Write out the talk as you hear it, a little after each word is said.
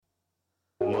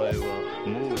Wait,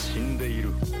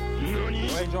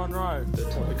 John Rowe. The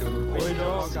topic of the Wait,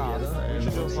 John podcast together and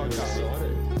John honestly I'm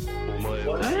excited.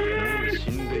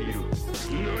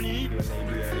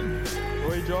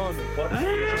 Wait, John.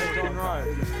 Wait, John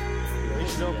Rowe. We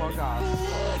should do a podcast.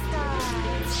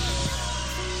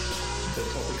 The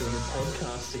topic of the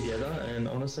podcast together and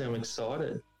honestly I'm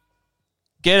excited.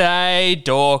 G'day,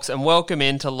 dorks, and welcome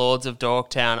into Lords of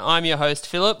Dorktown. I'm your host,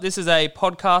 Philip. This is a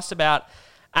podcast about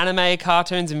anime,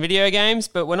 cartoons, and video games,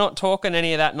 but we're not talking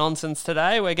any of that nonsense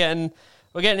today. We're getting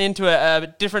into a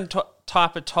different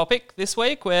type of topic this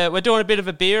week. We're doing a bit of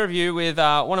a beer review with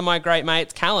one of my great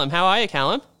mates, Callum. How are you,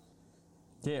 Callum?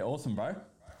 Yeah, awesome, bro.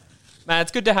 Man,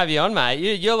 it's good to have you on, mate.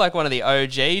 You're like one of the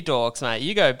OG dorks, mate.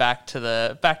 You go back to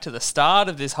the start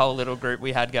of this whole little group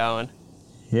we had going.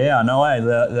 Yeah, I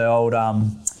know, the old,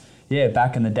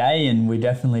 back in the day, and we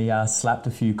definitely slapped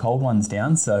a few cold ones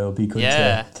down, so it'll be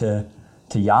good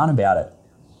to yarn about it.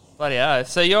 Bloody hell.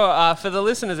 So you're, for the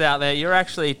listeners out there, you're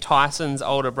actually Tyson's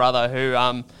older brother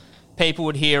who people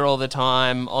would hear all the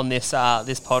time on this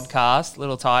podcast.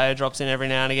 Little Tayo drops in every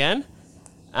now and again.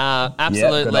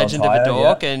 Absolute legend of a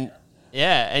dork.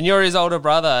 Yeah. And you're his older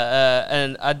brother,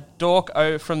 and a dork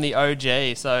from the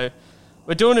OG. So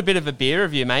we're doing a bit of a beer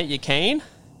review, mate. You keen?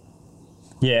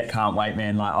 Yeah, can't wait,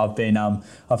 man. Like I've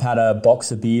had a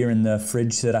box of beer in the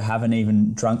fridge that I haven't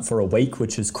even drunk for a week,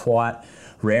 which is quite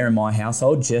rare in my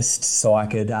household, just so I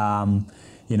could,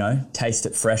 taste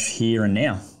it fresh here and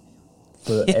now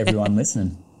for everyone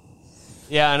listening.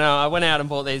 Yeah, I know. I went out and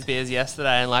bought these beers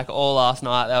yesterday, and like all last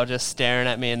night, they were just staring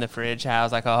at me in the fridge. I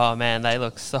was like, oh man, they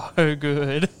look so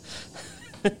good.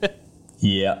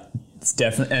 Yeah, it's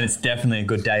definitely a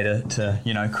good day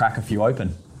to crack a few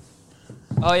open.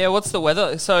 Oh yeah, what's the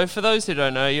weather? So for those who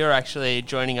don't know, you're actually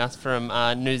joining us from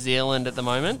New Zealand at the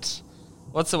moment.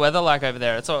 What's the weather like over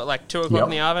there? It's like 2 o'clock in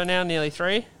the arvo now, nearly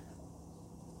 3.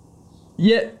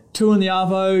 Yeah, 2 in the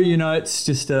arvo.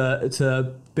 It's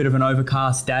a bit of an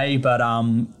overcast day, but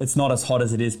it's not as hot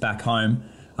as it is back home.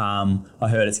 I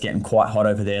heard it's getting quite hot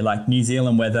over there. Like New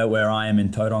Zealand weather, where I am in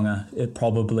Tauranga, it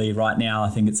probably right now I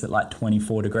think it's at like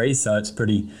 24 degrees, so it's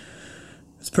pretty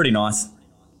nice.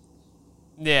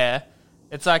 Yeah.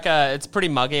 It's like it's pretty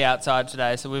muggy outside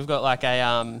today, so we've got like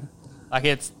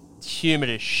it's humid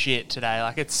as shit today.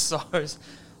 Like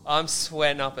I'm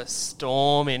sweating up a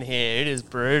storm in here. It is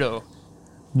brutal.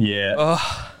 Yeah.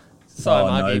 Oh, so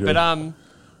muggy. No, but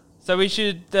so we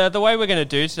should the way we're going to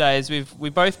do today is we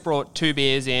both brought 2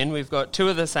 beers in. We've got 2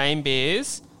 of the same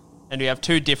beers, and we have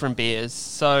 2 different beers.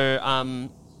 So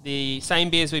the same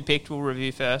beers we picked we'll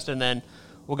review first, and then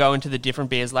we'll go into the different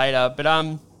beers later. But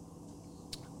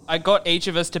I got each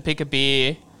of us to pick a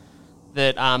beer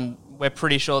that we're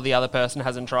pretty sure the other person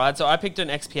hasn't tried. So I picked an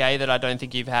XPA that I don't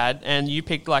think you've had, and you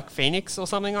picked like Phoenix or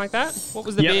something like that. What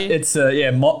was the beer? It's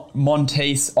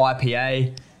Monteith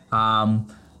IPA.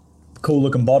 Cool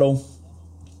looking bottle.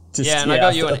 I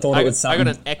got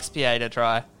an XPA to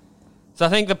try. So I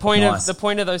think the point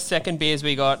of those second beers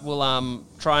we got will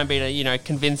try and be to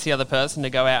convince the other person to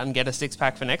go out and get a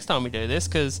 6-pack for next time we do this,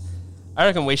 because I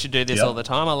reckon we should do this all the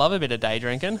time. I love a bit of day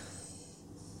drinking.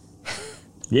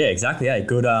 Yeah, exactly. Yeah,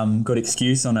 good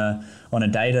excuse on a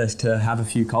day to have a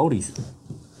few coldies.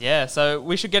 Yeah, so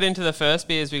we should get into the first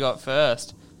beers we got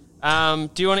first. Do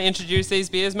you want to introduce these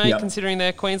beers, mate? Considering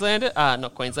they're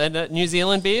New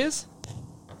Zealand beers.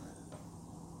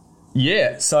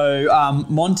 Yeah. So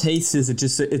Monteith is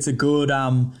it's a good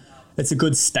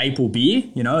staple beer.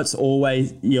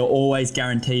 You're always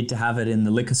guaranteed to have it in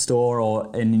the liquor store,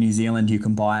 or in New Zealand you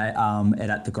can buy it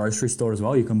at the grocery store as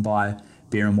well. You can buy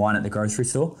beer and wine at the grocery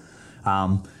store.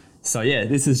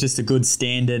 This is just a good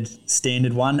standard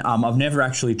one. I've never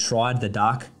actually tried the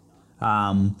dark,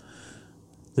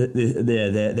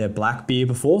 their black beer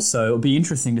before, so it'll be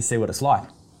interesting to see what it's like.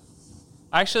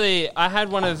 Actually, I had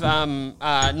one of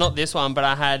not this one, but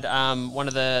I had one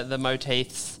of the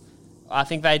Monteiths. I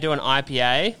think they do an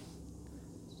IPA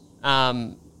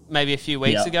maybe a few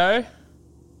weeks ago.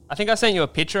 I think I sent you a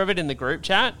picture of it in the group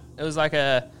chat. It was like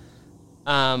I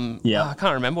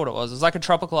can't remember what it was. It was like a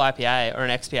tropical IPA or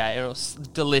an XPA. It was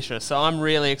delicious. So I'm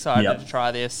really excited to try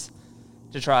this.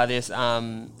 This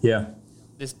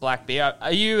black beer.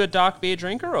 Are you a dark beer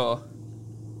drinker or?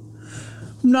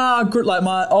 Nah, good. Like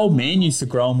my old man used to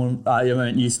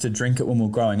used to drink it when we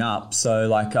were growing up. So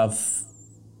like I've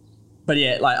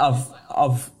been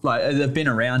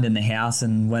around in the house,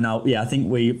 and I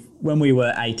think when we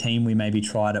were 18 we maybe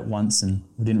tried it once and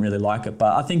we didn't really like it.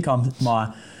 But I think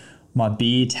my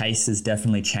beer taste has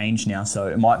definitely changed now, so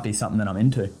it might be something that I'm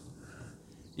into.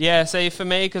 Yeah, see, for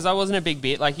me, because I wasn't a big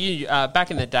beer, like you,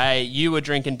 back in the day, you were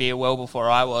drinking beer well before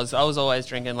I was. I was always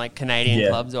drinking like Canadian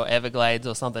Clubs or Everglades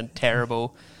or something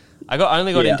terrible. I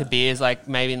only got into beers like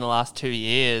maybe in the last 2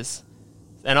 years,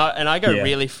 and I go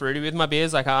really fruity with my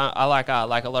beers. Like I like a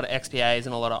lot of XPAs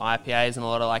and a lot of IPAs and a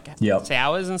lot of like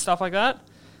sours and stuff like that.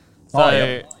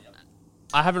 So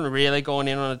I haven't really gone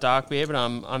in on a dark beer, but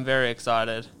I'm very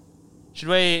excited. Should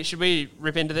we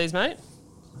rip into these, mate?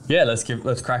 Yeah,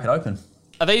 let's crack it open.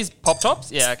 Are these pop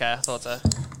tops? Yeah, okay, I thought so.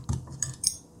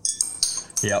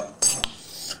 Yep.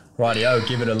 Rightio,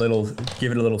 give it a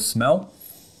little smell.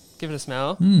 Give it a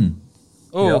smell. Ooh,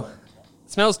 Yep.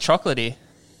 Smells chocolatey.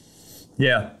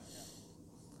 Yeah.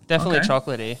 Definitely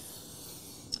chocolatey.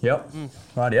 Yep.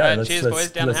 Rightio. Right, cheers,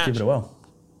 boys. Down the let's give hatch. it a whirl.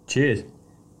 Cheers.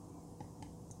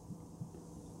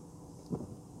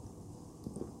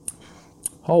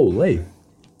 Holy.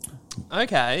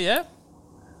 Okay, yeah.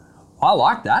 I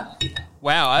like that.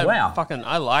 Wow, I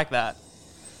like that.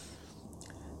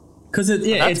 Because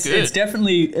it's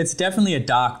definitely a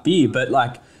dark beer, but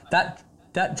like that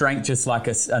drank just like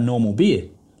a normal beer.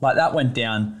 Like that went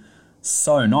down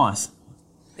so nice.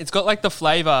 It's got like the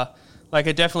flavour, like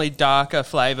a definitely darker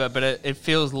flavour, but it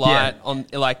feels light in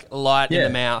the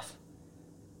mouth.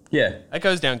 Yeah. That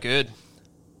goes down good.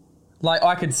 Like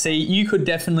I could see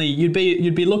you'd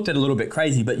be looked at a little bit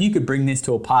crazy, but you could bring this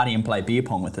to a party and play beer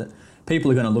pong with it.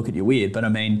 People are going to look at you weird, but I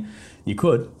mean, you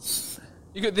could.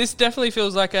 This definitely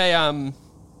feels like a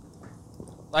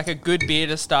good beer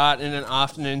to start in an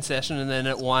afternoon session, and then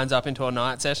it winds up into a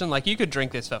night session. Like you could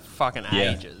drink this for fucking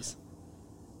ages.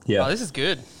 Yeah. Oh, this is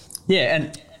good. Yeah,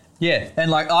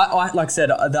 and like I like I said,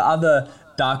 the other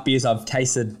dark beers I've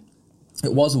tasted,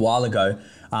 it was a while ago.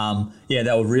 They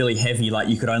were really heavy. Like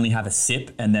you could only have a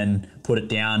sip and then put it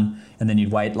down, and then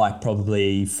you'd wait like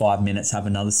probably 5 minutes, have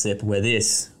another sip. Where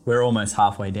we're almost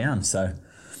halfway down, so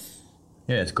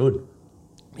yeah, it's good.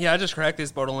 Yeah, I just cracked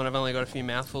this bottle and I've only got a few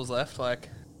mouthfuls left. Like,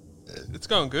 it's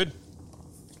going good.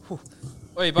 Whew.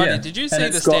 Oi, buddy, did you see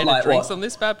the standard drinks on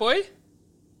this bad boy?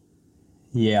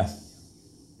 Yeah.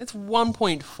 It's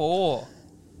 1.4.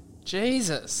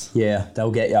 Jesus. Yeah,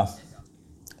 they'll get you.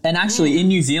 And actually, in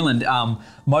New Zealand,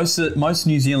 most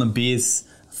New Zealand beers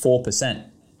 4%.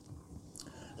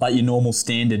 Like your normal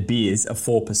standard beers are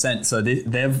 4%. So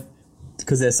they've,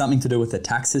 because there's something to do with the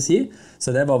taxes here,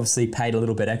 so they've obviously paid a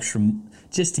little bit extra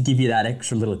just to give you that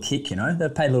extra little kick, you know?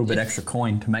 They've paid a little bit extra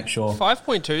coin to make sure.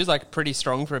 5.2 is like pretty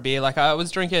strong for a beer. Like I was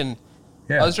drinking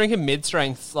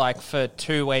mid-strength like for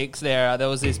 2 weeks there. There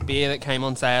was this beer that came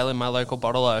on sale in my local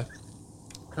bottle-o.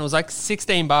 And it was like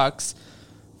 $16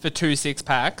 for 2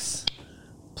 6-packs.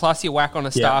 Plus you whack on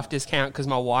a staff discount because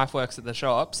my wife works at the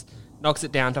shops. Knocks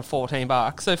it down to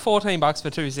 $14. So $14 for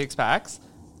 2 6-packs.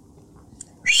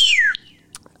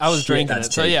 I was drinking it.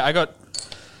 Cheap. So yeah, I got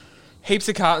heaps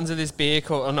of cartons of this beer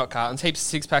called, or not cartons,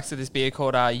 heaps of 6-packs of this beer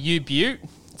called U-Butte.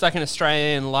 It's like an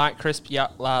Australian light crisp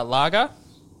lager.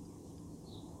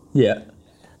 Yeah.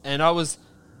 And I was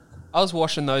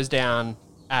washing those down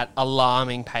at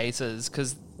alarming paces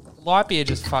because light beer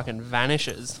just fucking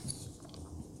vanishes.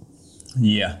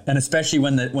 Yeah, and especially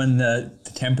when the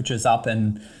temperature's up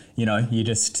and you know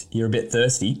you're a bit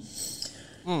thirsty.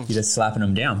 You're just slapping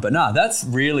them down. But no, that's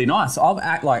really nice.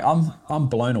 I'm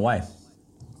blown away.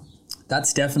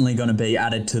 That's definitely going to be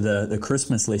added to the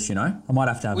Christmas list, you know? I might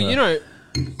have to have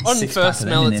on first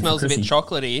smell it smells a bit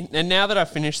chocolatey. And now that I've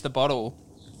finished the bottle,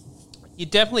 you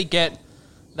definitely get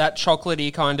that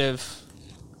chocolatey kind of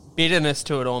bitterness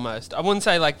to it almost. I wouldn't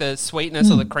say like the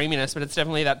sweetness or the creaminess, but it's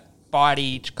definitely that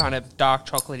bitey kind of dark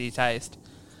chocolatey taste.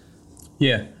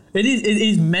 Yeah. It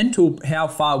is mental how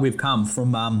far we've come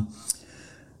from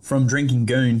drinking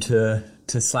goon to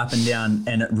slapping down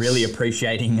and really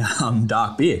appreciating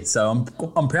dark beer. So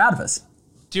I'm proud of us.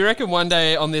 Do you reckon one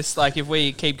day on this, like if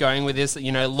we keep going with this,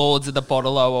 you know, Lords of the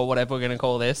Bottle-o or whatever we're going to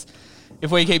call this, if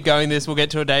we keep going this, we'll get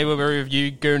to a day where we review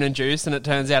Goon and Juice and it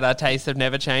turns out our tastes have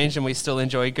never changed and we still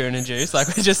enjoy Goon and Juice?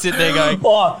 Like we just sit there going...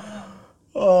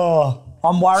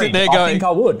 I'm worried. I think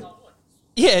I would.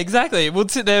 Yeah, exactly. We'll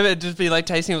sit there and just be like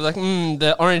tasting it like,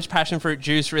 the orange passion fruit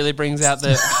juice really brings out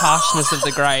the harshness of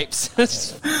the grapes.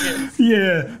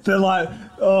 Yeah, they're like,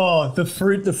 the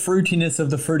fruitiness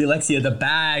of the Fruit Elixir. The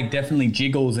bag definitely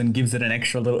jiggles and gives it an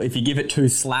extra little, if you give it 2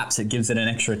 slaps, it gives it an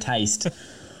extra taste.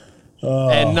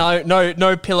 And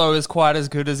no pillow is quite as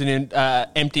good as an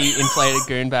empty inflated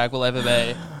goon bag will ever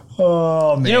be.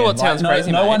 Oh, man. You know what sounds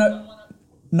crazy, mate?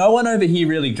 No one over here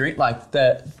really drink, like,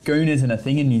 the goon isn't a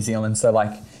thing in New Zealand, so,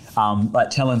 like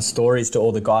telling stories to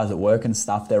all the guys at work and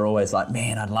stuff, they're always like,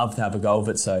 man, I'd love to have a go of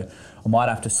it, so I might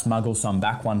have to smuggle some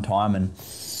back one time and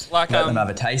let them have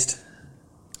a taste.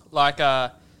 Like,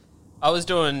 I was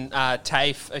doing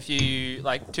TAFE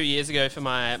 2 years ago for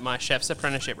my chef's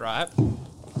apprenticeship, right?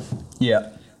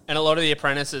 Yeah. And a lot of the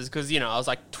apprentices, because, I was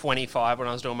like 25 when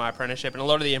I was doing my apprenticeship, and a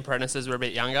lot of the apprentices were a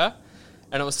bit younger.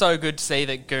 And it was so good to see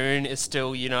that goon is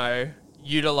still,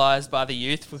 utilised by the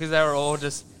youth, because they were all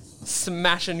just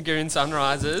smashing goon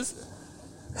sunrises.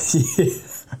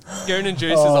 Goon and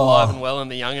juice is alive and well in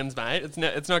the young'uns, mate.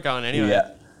 It's not going anywhere.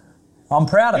 Yeah. I'm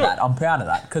proud of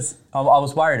that, because I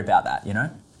was worried about that,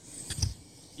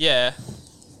 Yeah.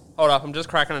 Hold up, I'm just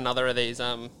cracking another of these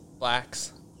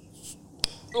blacks.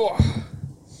 Oh.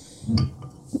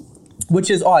 Which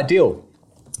is ideal.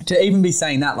 To even be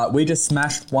saying that, like, we just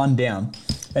smashed one down,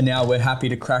 and now we're happy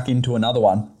to crack into another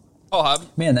one. Oh,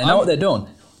 man, they know what they're doing.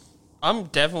 I'm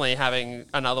definitely having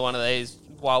another one of these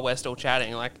while we're still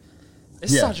chatting. Like,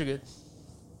 it's such a good...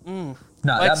 No,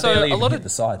 that barely even hit the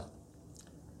side.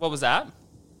 What was that?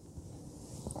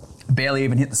 Barely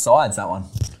even hit the sides, that one.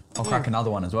 I'll crack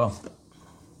another one as well.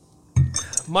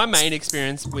 My main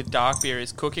experience with dark beer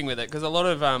is cooking with it, because a lot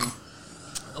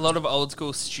of old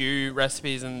school stew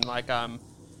recipes and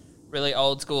really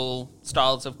old school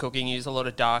styles of cooking use a lot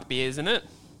of dark beers in it.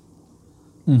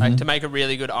 Mm-hmm. Like, to make a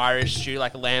really good Irish stew,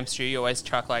 like a lamb stew, you always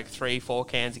chuck 3-4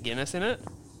 cans of Guinness in it.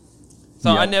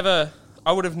 So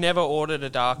I would have never ordered a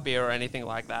dark beer or anything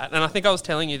like that. And I think I was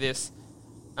telling you this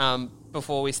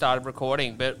before we started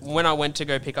recording, but when I went to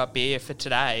go pick up beer for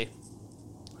today,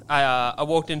 I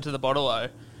walked into the Bottle-O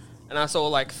and I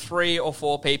saw 3 or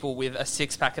 4 people with a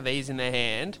 6-pack of these in their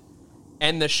hand,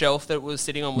 and the shelf that it was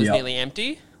sitting on was nearly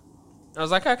empty. And I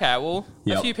was like, okay, well,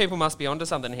 a few people must be onto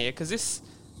something here, because this,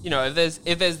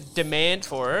 if there's demand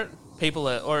for it,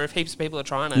 if heaps of people are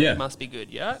trying it, it must be good,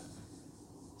 yeah?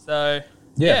 So,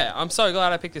 I'm so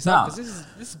glad I picked this up, because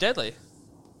this is deadly.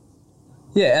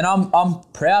 Yeah, and I'm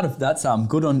proud of that.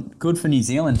 Good for New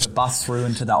Zealand to bust through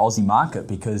into the Aussie market,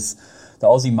 because the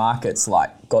Aussie market's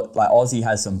Aussie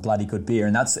has some bloody good beer,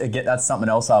 and that's something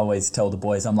else I always tell the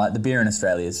boys. I'm like, the beer in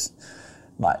Australia is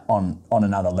on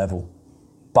another level,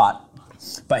 but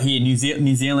here New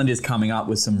Zealand is coming up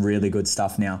with some really good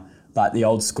stuff now. Like, the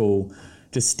old school,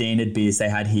 just standard beers they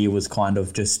had here was kind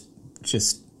of just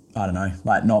I don't know,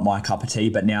 not my cup of tea.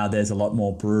 But now there's a lot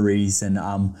more breweries and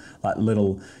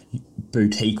little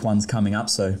boutique ones coming up.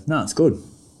 So no, it's good.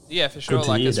 Yeah, for sure.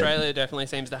 Australia definitely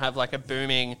seems to have a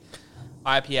booming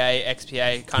IPA,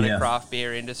 XPA kind of craft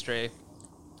beer industry,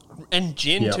 and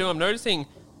gin too. I'm noticing.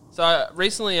 So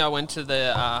recently I went to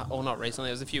not recently,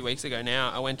 it was a few weeks ago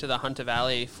now, I went to the Hunter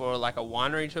Valley for a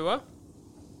winery tour.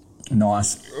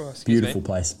 Nice. Beautiful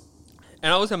place.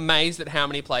 And I was amazed at how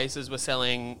many places were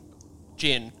selling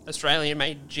gin,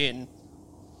 Australian-made gin.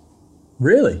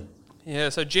 Really? Yeah,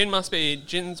 so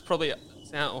gin's probably,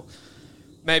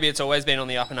 maybe it's always been on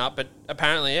the up and up, but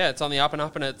apparently, it's on the up and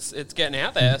up, and it's getting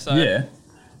out there. So yeah.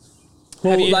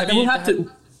 Well,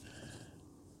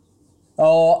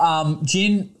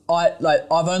 gin.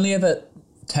 I've only ever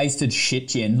tasted shit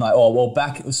gin.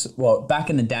 Back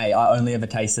in the day, I only ever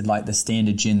tasted the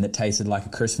standard gin that tasted like a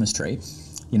Christmas tree.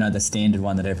 The standard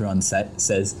one that everyone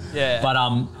says. Yeah.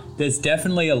 But there's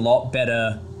definitely a lot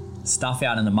better stuff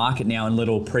out in the market now in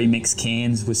little pre-mixed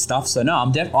cans with stuff. So no,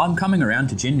 I'm coming around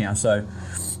to gin now. So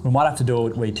we might have to do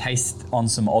it. We taste on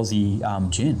some Aussie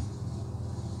gin.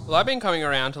 Well, I've been coming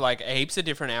around to heaps of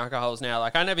different alcohols now.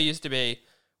 I never used to be.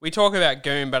 We talk about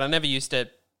goon, but I never used to.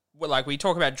 We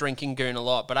talk about drinking goon a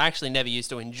lot, but I actually never used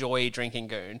to enjoy drinking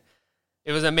goon.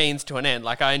 It was a means to an end.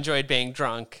 I enjoyed being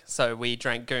drunk, so we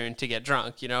drank goon to get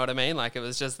drunk. You know what I mean? It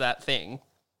was just that thing.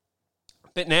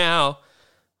 But now,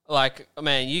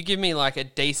 man, you give me a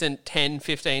decent $10,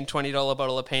 $15, $20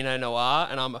 bottle of Pinot Noir,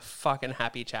 and I'm a fucking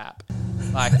happy chap.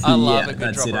 I love a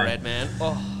good drop of red, man.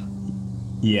 Oh.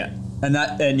 Yeah.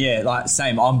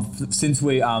 Same. Since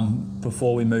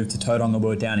before we moved to Tauranga, we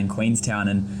were down in Queenstown,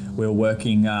 and we were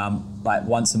working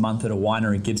once a month at a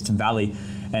winery in Gibbston Valley,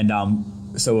 and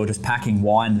so we were just packing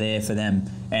wine there for them,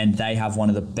 and they have one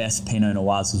of the best Pinot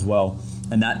Noirs as well.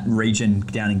 And that region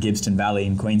down in Gibbston Valley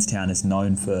in Queenstown is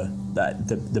known for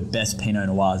the best Pinot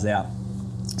Noirs out.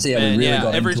 So we really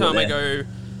got every into time it I go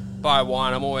buy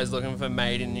wine, I'm always looking for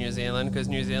made in New Zealand, because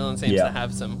New Zealand seems to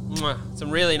have some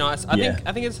really nice. I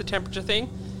think it's the temperature thing,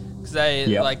 because they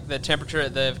the temperature,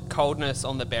 the coldness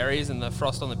on the berries and the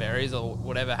frost on the berries or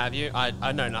whatever have you.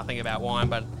 I know nothing about wine,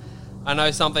 but I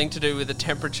know something to do with the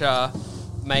temperature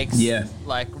makes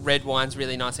red wines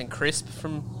really nice and crisp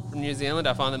from New Zealand.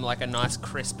 I find them a nice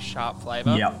crisp, sharp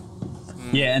flavour. Yeah.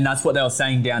 Yeah, and that's what they were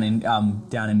saying down in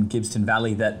Gibbston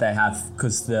Valley, that they have,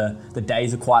 because the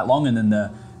days are quite long, and then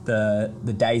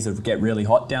the days get really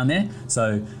hot down there.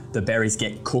 So the berries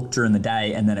get cooked during the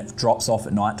day, and then it drops off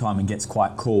at nighttime and gets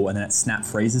quite cool, and then it snap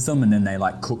freezes them, and then they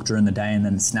like cook during the day and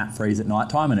then snap freeze at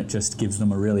nighttime, and it just gives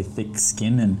them a really thick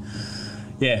skin. And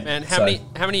yeah. Man,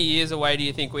 how many years away do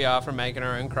you think we are from making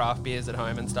our own craft beers at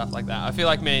home and stuff like that? I feel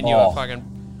like me and you are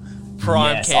fucking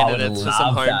prime candidates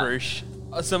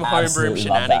for some homebrew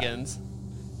shenanigans.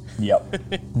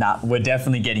 Yep. Nah, we're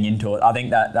definitely getting into it. I think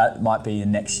that might be a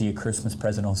next year Christmas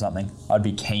present or something. I'd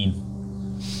be keen.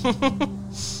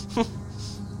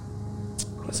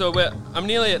 So I'm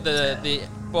nearly at the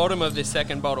bottom of this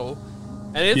second bottle,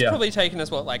 and it's probably taken us,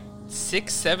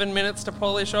 6-7 minutes to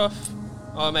polish off?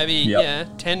 Or maybe,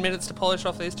 10 minutes to polish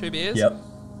off these two beers? Yep.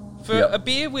 For a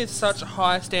beer with such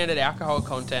high standard alcohol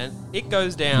content, it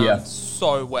goes down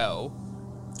so well.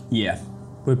 Yeah.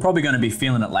 We're probably going to be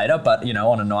feeling it later, but,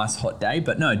 on a nice hot day.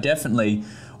 But no, definitely,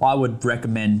 I would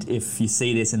recommend if you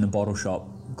see this in the bottle shop,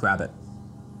 grab it.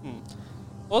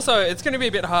 Also, it's going to be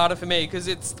a bit harder for me because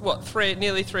it's,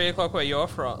 nearly 3 o'clock where you're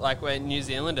from, like we're in New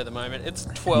Zealand at the moment. It's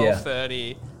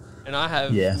 12:30, and I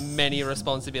have many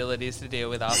responsibilities to deal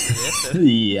with after this.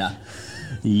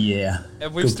 Yeah.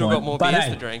 And we've still got more beers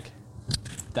to drink.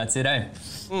 That's it, eh?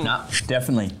 Nah,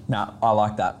 definitely. Nah, I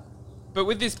like that. But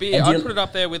with this beer, I'd put it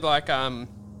up there with I'd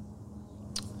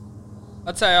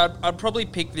say I'd probably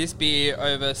pick this beer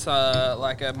over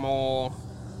a more,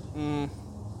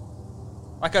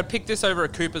 I'd pick this over a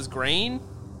Cooper's Green.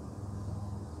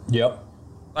 Yep.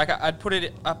 I'd put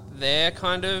it up there,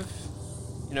 kind of.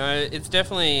 It's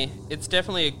definitely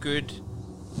a good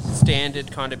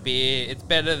standard kind of beer. It's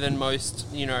better than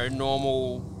most,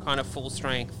 normal kind of full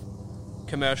strength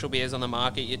commercial beers on the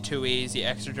market, your 2Es, your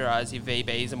extra dries, your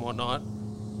VBs and whatnot.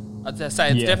 I'd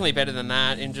say it's definitely better than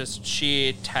that in just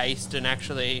sheer taste and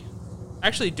actually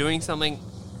doing something.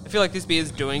 I feel like this beer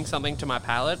is doing something to my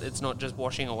palate. It's not just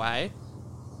washing away.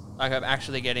 Like I'm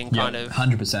actually getting kind of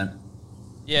 100%.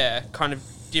 Yeah, kind of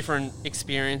different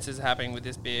experiences happening with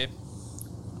this beer.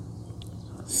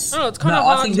 I don't know, it's kind of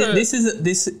hard. I think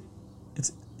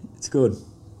it's good.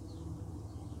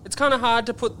 It's kind of hard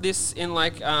to put this in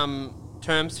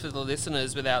terms for the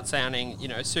listeners without sounding,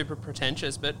 super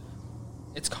pretentious, but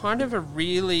it's kind of a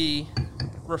really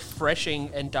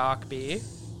refreshing and dark beer.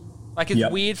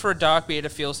 It's weird for a dark beer to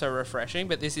feel so refreshing,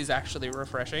 but this is actually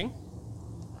refreshing.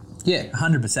 Yeah,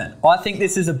 100%. I think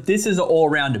this is an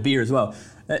all-rounder beer as well.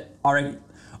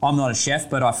 I'm not a chef,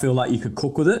 but I feel like you could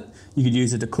cook with it. You could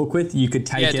use it to cook with. You could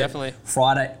take it definitely.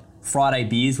 Friday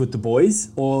beers with the boys,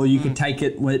 or you could take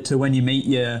it to when you meet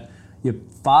your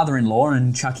father-in-law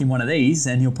and chuck him one of these,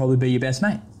 and he'll probably be your best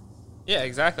mate. Yeah,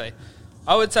 exactly.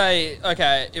 I would say,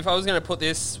 okay, if I was going to put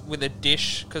this with a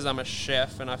dish, because I'm a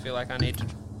chef and I feel like I need to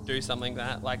do something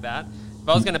like that, if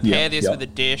I was going to pair this with a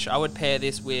dish, I would pair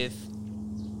this with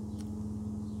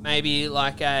maybe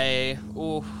I'd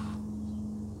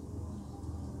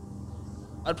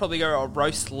probably go a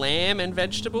roast lamb and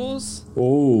vegetables.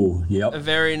 Oh, yep. A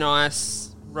very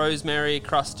nice rosemary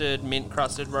mint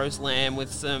crusted roast lamb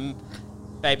with some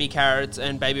baby carrots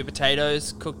and baby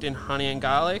potatoes cooked in honey and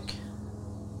garlic.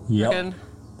 Yep.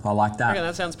 I like that. I reckon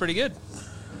that sounds pretty good.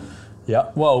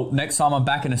 Yeah. Well, next time I'm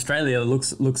back in Australia, it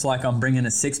looks like I'm bringing a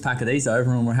 6-pack of these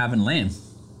over and we're having lamb.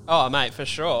 Oh, mate, for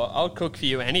sure. I'll cook for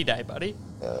you any day, buddy.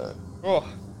 That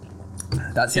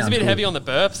sounds It's a bit good. heavy on the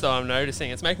burps, though, I'm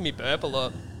noticing. It's making me burp a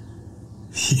lot.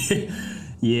 It's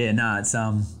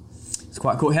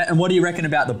quite cool. And what do you reckon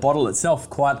about the bottle itself?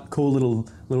 Quite cool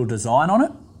little design on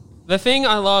it. The thing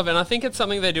I love, and I think it's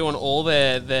something they do on all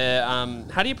their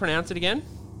how do you pronounce it again?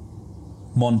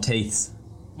 Monteith's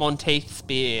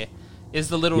beer, is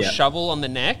the little shovel on the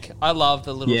neck. I love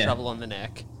the little shovel on the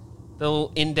neck. The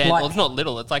little indent. Well, it's not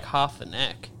little. It's like half the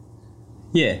neck.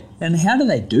 Yeah. And how do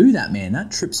they do that, man?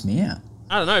 That trips me out.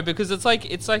 I don't know, because it's like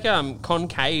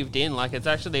concaved in. Like it's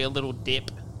actually a little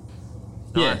dip.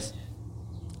 Nice.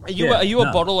 Yeah. Are you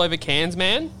a bottle over cans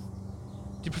man?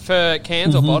 Do you prefer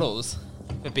cans or bottles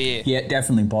for beer? Yeah,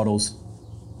 definitely bottles.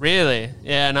 Really?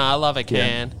 Yeah. No, I love a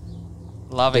can.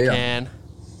 Love a can.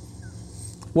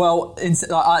 Well,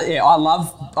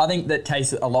 I think that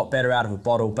tastes a lot better out of a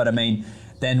bottle, but I mean,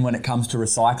 then when it comes to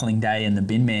recycling day and the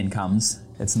bin man comes,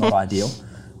 it's not ideal.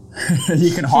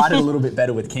 You can hide it a little bit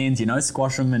better with cans,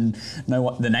 squash them and know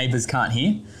what the neighbours can't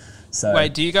hear. So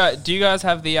wait, do you guys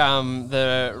have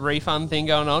the refund thing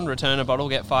going on? Return a bottle,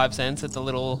 get 5 cents. It's a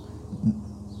little.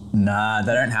 Nah,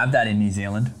 they don't have that in New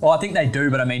Zealand. Well, I think they do,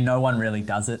 but I mean, no one really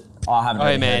does it. I haven't.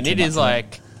 Oh man,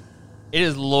 it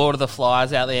is Lord of the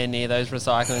Flies out there near those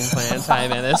recycling plants. Hey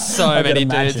man, there's so many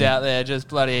dudes out there just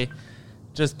bloody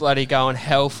going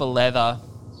hell for leather.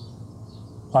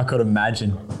 I could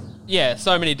imagine. yeah,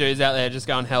 so many dudes out there just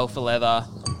going hell for leather.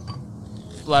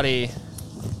 Bloody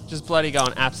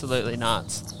going absolutely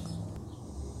nuts.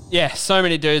 Yeah, so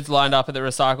many dudes lined up at the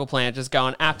recycle plant just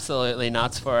going absolutely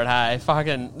nuts for it, hey.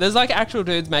 Fucking, there's like actual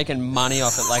dudes making money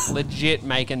off it, like legit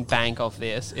making bank off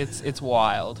this. It's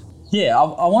wild. Yeah,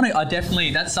 I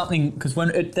definitely, that's something, because when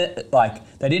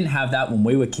they didn't have that when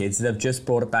we were kids. They've just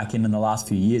brought it back in the last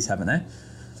few years, haven't they?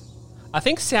 I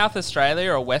think South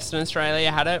Australia or Western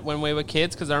Australia had it when we were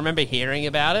kids, because I remember hearing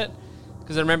about it.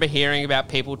 Because I remember hearing about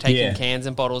people taking cans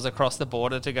and bottles across the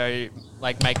border to go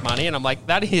like make money, and I'm like,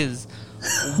 that is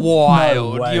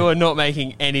wild. No way. You are not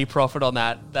making any profit on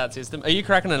that system. Are you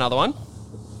cracking another one?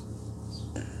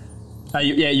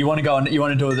 You want to go on? You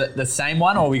want to do the same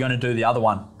one, or are we going to do the other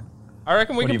one? I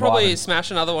reckon we could probably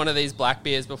smash another one of these black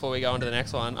beers before we go on to the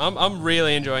next one. I'm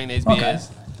really enjoying these beers.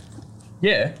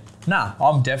 Yeah. Nah,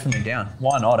 I'm definitely down.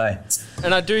 Why not, eh?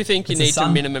 And I do think you need to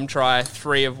minimum try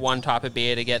 3 of one type of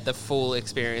beer to get the full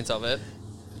experience of it.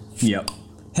 Yep.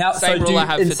 Same rule I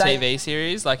have for TV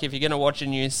series. Like, if you're going to watch a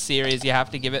new series, you have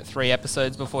to give it 3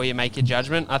 episodes before you make your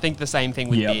judgment. I think the same thing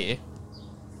with beer.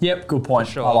 Yep, good point.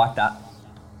 Sure. I like that.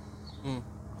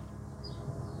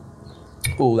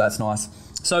 Oh, that's nice.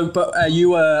 So, but are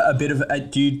you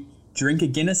do you drink a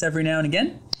Guinness every now and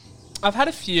again? I've had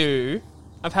a few.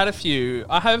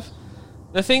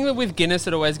 The thing that with Guinness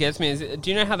that always gets me is,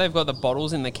 do you know how they've got the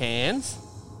bottles in the cans?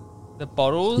 The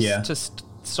bottles to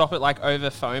stop it like over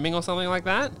foaming or something like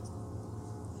that?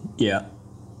 Yeah.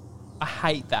 I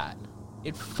hate that.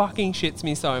 It fucking shits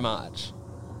me so much.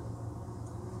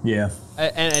 Yeah.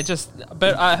 And it just...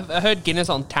 But I heard Guinness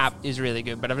on tap is really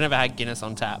good, but I've never had Guinness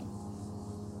on tap.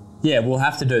 Yeah, we'll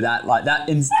have to do that. Like that,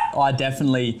 I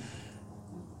definitely...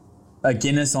 A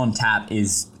Guinness on tap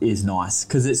is nice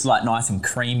because it's like nice and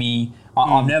creamy.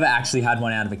 I've never actually had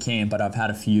one out of a can, but I've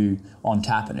had a few on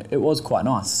tap, and it was quite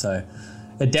nice. So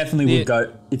it definitely would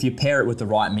go if you pair it with the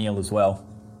right meal as well.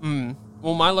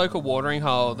 Well, my local watering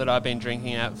hole that I've been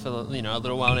drinking at for a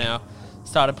little while now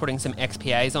started putting some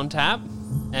XPAs on tap,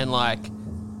 and like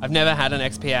I've never had an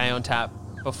XPA on tap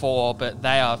before, but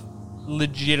they are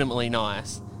legitimately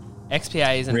nice.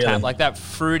 XPAs and tap, like that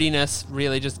fruitiness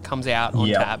really just comes out on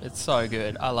tap. It's so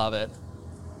good. I love it.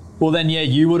 Well, then, yeah,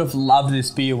 you would have loved this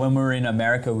beer. When we were in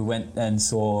America, we went and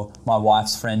saw my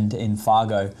wife's friend in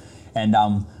Fargo, and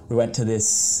we went to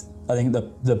this, I think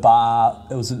the bar,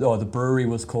 the brewery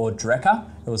was called Drecker.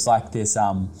 It was like this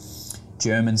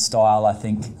German style, I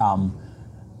think,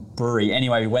 brewery.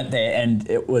 Anyway, we went there, and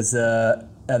it was I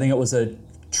think it was a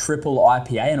triple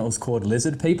IPA, and it was called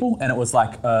Lizard People, and it was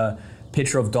like a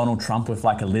picture of Donald Trump with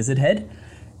like a lizard head,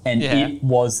 and it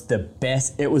was the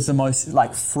best. It was the most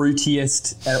like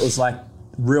fruitiest, and it was like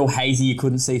real hazy, you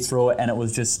couldn't see through it, and it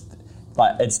was just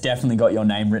like, it's definitely got your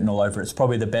name written all over it. It's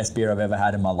probably the best beer I've ever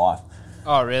had in my life.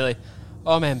 Oh really?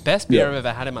 Oh man, best beer I've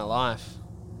ever had in my life.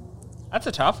 That's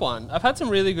a tough one. I've had some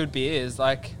really good beers,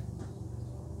 like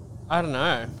I don't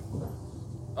know.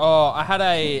 Oh, I had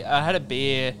a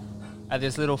beer at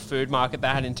this little food market they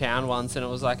had in town once, and it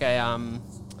was like a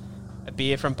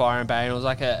beer from Byron Bay, and it was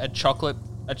like a chocolate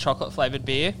flavoured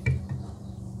beer.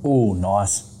 Oh,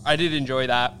 nice. I did enjoy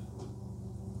that.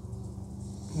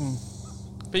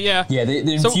 But yeah. Yeah,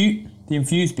 the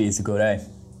infused beers are good, eh?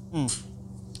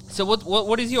 So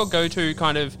what is your go-to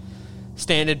kind of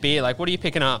standard beer? Like, what are you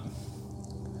picking up?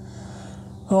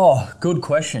 Oh, good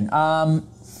question.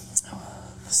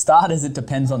 Starters, it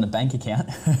depends on the bank account.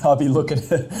 I'll be looking at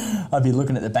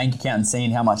the bank account and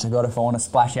seeing how much I got if I want to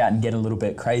splash out and get a little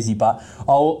bit crazy. But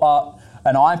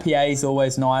an IPA is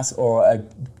always nice, or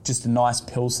just a nice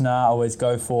Pilsner I always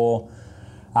go for.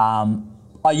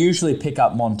 I usually pick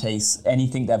up Monteith's,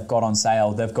 anything they've got on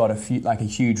sale. They've got a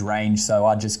huge range, so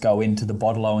I just go into the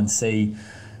bottle-o and see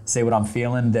what I'm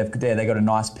feeling. They got a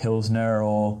nice Pilsner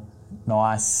or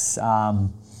nice...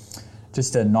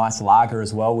 just a nice lager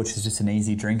as well, which is just an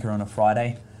easy drinker on a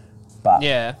Friday. But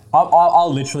yeah,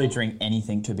 I'll literally drink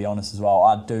anything, to be honest, as well.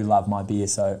 I do love my beer,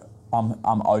 so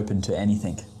I'm open to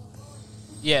anything.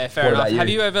 Yeah, fair enough. Have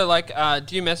you ever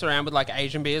do you mess around with like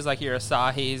Asian beers, like your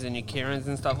Asahis and your Kirins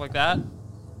and stuff like that?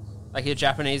 Like your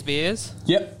Japanese beers?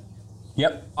 Yep.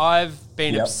 I've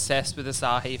been obsessed with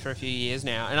Asahi for a few years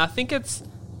now, and I think it's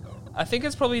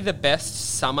probably the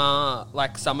best summer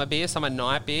beer, summer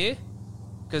night beer.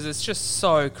 Because it's just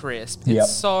so crisp. It's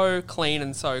so clean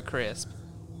and so crisp.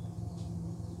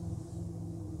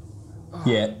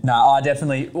 Yeah, no, I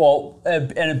definitely... Well,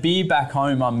 and a beer back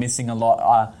home I'm missing a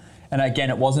lot. And again,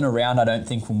 it wasn't around, I don't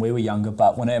think, when we were younger,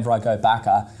 but whenever I go back,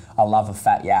 I love a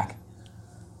Fat Yak.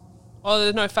 Oh,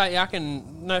 there's no Fat Yak in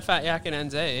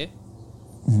NZ?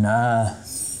 Nah.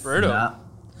 Brutal. Nah.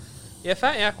 Yeah,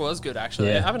 Fat Yak was good, actually.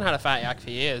 Yeah. I haven't had a Fat Yak for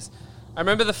years. I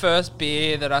remember the first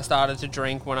beer that I started to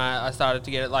drink when I started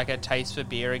to get like a taste for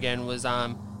beer again was, do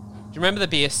you remember the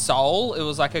beer Sol? It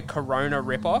was like a Corona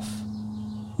ripoff.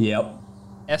 Yep.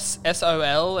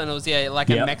 SOL, and it was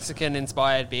a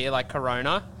Mexican-inspired beer like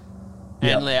Corona.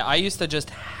 And I used to just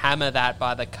hammer that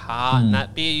by the car, and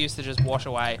that beer used to just wash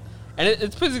away. And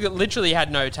it literally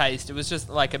had no taste. It was just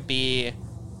like a beer,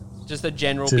 just a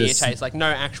general beer taste, like no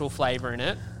actual flavour in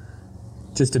it.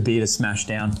 Just a beer to smash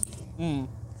down. And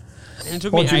it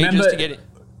took me ages to get it.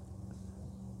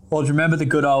 Well, do you remember the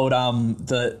good old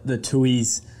the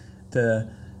Tui's, the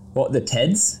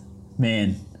Teds?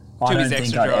 Man, I don't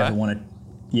think I'd ever want to.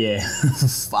 Yeah,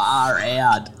 far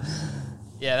out.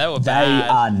 Yeah, they were bad. They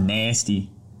are nasty.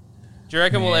 Do you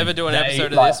reckon we'll ever do an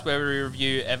episode of this where we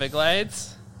review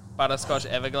Everglades? Butterscotch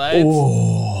Everglades?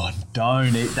 Oh,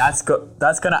 don't it. That's going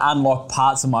to unlock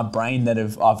parts of my brain that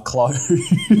I've closed.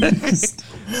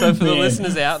 So for the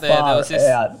listeners out there, there was this...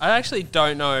 I actually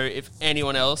don't know if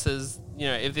anyone else has...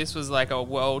 if this was like a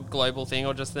world global thing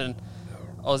or just an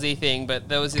Aussie thing, but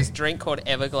there was this drink called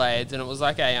Everglades, and it was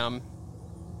like a...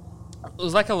 It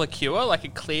was like a liqueur, like a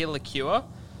clear liqueur.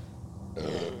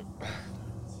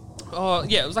 Oh,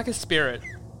 yeah, it was like a spirit.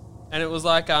 And it was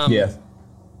like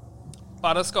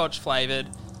butterscotch flavoured.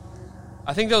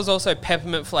 I think there was also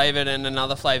peppermint flavoured and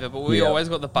another flavour, but we always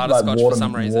got the butterscotch for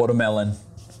some reason. Watermelon.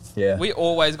 Yeah. We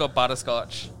always got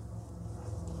butterscotch.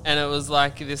 And it was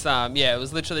like this, it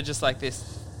was literally just like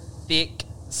this thick,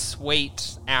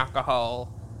 sweet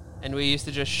alcohol. And we used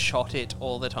to just shot it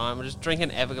all the time. We're just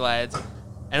drinking Everglades.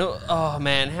 And oh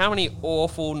man, how many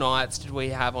awful nights did we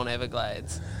have on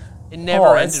Everglades? It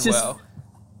never ended well.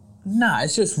 No,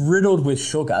 it's just riddled with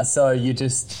sugar, so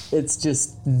it's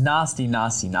just nasty,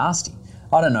 nasty, nasty.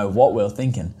 I don't know what we're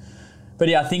thinking. But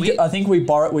yeah, I think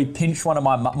we pinched one of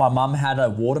my mum had a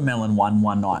watermelon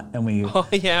one night, and we. Oh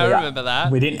yeah, I remember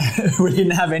that. We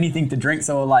didn't have anything to drink,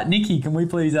 so we're like, Nikki, can we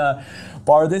please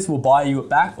borrow this? We'll buy you it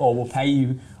back, or we'll pay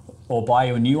you, or buy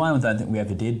you a new one. I don't think we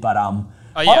ever did, but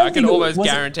Oh yeah, I can almost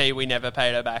guarantee we never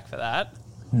paid her back for that.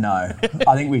 No,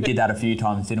 I think we did that a few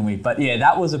times, didn't we? But yeah,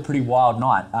 that was a pretty wild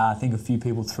night. I think a few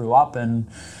people threw up, and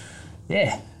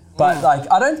yeah. But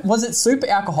was it super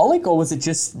alcoholic or was it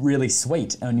just really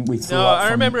sweet? And we threw up. No,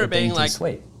 I remember it being like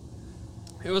sweet.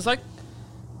 It was like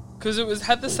because it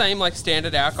had the same like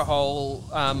standard alcohol,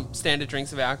 standard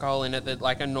drinks of alcohol in it that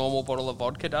like a normal bottle of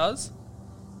vodka does.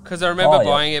 Because I remember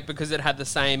buying it because it had the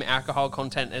same alcohol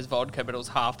content as vodka, but it was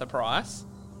half the price.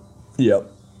 Yep.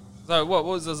 So what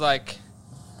was this like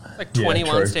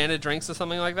 21 standard drinks or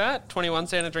something like that? 21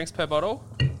 standard drinks per bottle?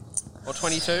 Or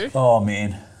 22? Oh,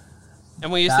 man.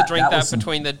 And we used to drink that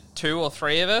between the two or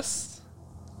three of us?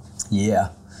 Yeah.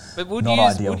 But would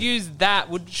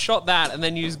shot that and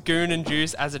then use Goon and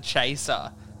Juice as a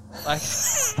chaser. Like,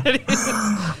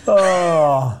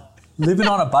 living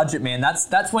on a budget, man.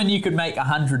 That's when you could make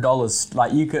 $100.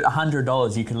 Like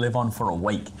 $100 you could live on for a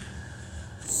week.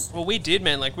 Well, we did,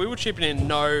 man. Like we were chipping in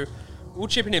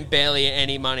barely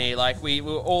any money. Like we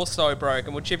were all so broke,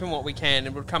 and we're chipping what we can,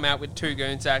 and we'd come out with 2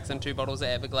 Goon Sacks and 2 bottles of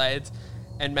Everglades,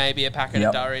 and maybe a packet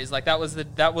of Durries. Like that was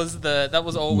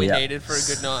all we needed for a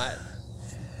good night.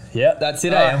 Yeah, that's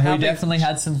it. And we definitely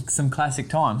had some classic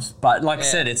times. But like I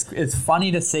said, it's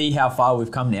funny to see how far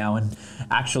we've come now, and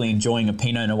actually enjoying a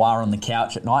Pinot Noir on the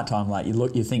couch at night time. Like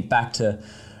you think back to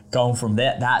going from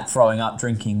that throwing up,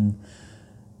 drinking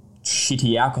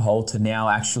shitty alcohol to now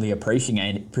actually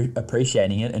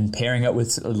appreciating it and pairing it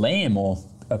with lamb or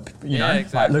exactly.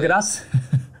 Like, look at us.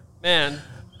 Man,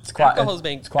 alcohol's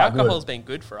been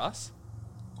good for us.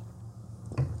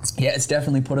 Yeah, it's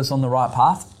definitely put us on the right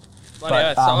path.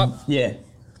 But I'm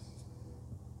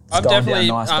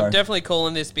definitely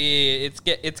calling this beer. It's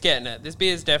getting it. This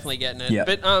beer is definitely getting it. Yep.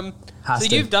 But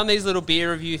you've done these little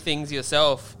beer review things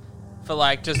yourself for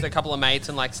like just a couple of mates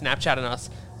and like Snapchatting us.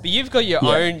 But you've got your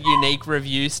own unique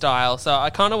review style. So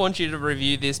I kind of want you to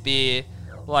review this beer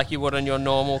like you would on your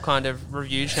normal kind of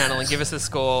review channel and give us a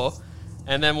score,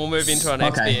 and then we'll move into our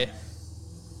next beer.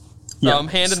 So I'm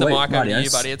handing the mic over to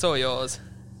you, buddy. It's all yours.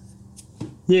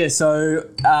 Yeah, so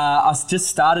I just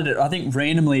started it. I think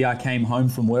randomly I came home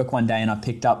from work one day and I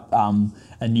picked up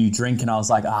a new drink, and I was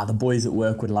like, the boys at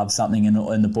work would love something,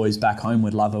 and the boys back home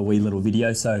would love a wee little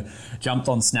video. So jumped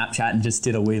on Snapchat and just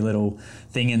did a wee little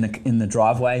thing in the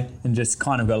driveway and just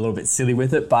kind of got a little bit silly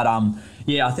with it. But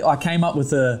I came up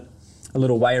with a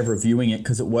little way of reviewing it,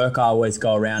 because at work I always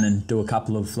go around and do a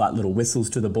couple of like little whistles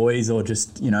to the boys, or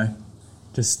just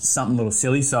something a little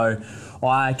silly. So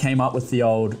I came up with the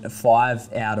old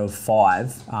 5 out of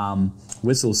 5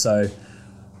 whistle. So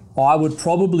I would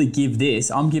probably give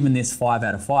this. I'm giving this 5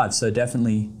 out of 5. So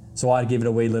definitely. So I'd give it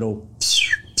a wee little.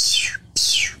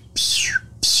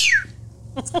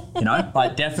 You know,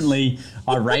 like definitely.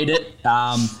 I rate it.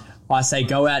 I say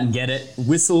go out and get it.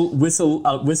 Whistle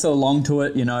along to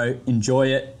it. You know, enjoy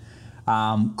it.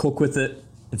 Cook with it.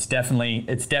 It's definitely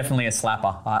a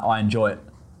slapper. I enjoy it.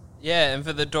 Yeah, and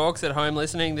for the dorks at home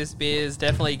listening, this beer is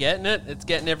definitely getting it. It's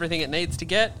getting everything it needs to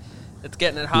get. It's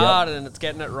getting it hard and it's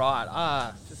getting it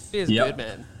right. This beer's good,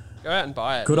 man. Go out and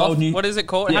buy it. Good old new. What is it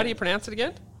called? Yeah. How do you pronounce it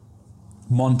again?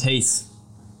 Monteith.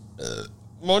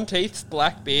 Monteith's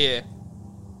black beer.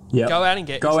 Yeah. Go out and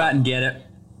get it.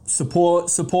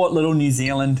 Support little New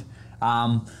Zealand.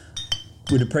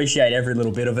 We'd appreciate every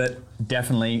little bit of it.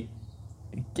 Definitely,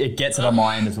 it gets it on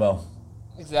my end as well.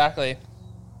 Exactly.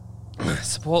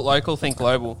 Support local, think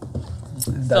global.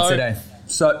 That's it.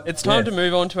 So it's time to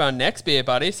move on to our next beer,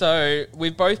 buddy. So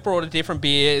we've both brought a different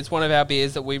beer. It's one of our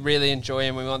beers that we really enjoy,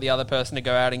 and we want the other person to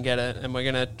go out and get it. And we're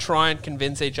going to try and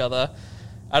convince each other.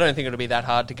 I don't think it'll be that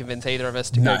hard to convince either of us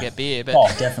to go get beer.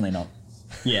 But definitely not.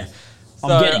 Yeah, So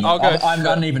I'm getting it. I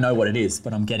don't even know what it is,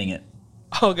 but I'm getting it.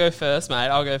 I'll go first, mate.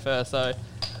 I'll go first. So,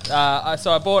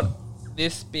 I bought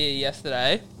this beer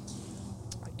yesterday.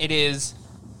 It is,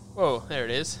 whoa, there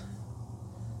it is.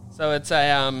 So it's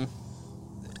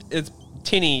it's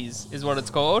Tinnies is what it's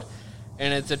called,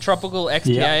 and it's a tropical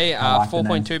XPA,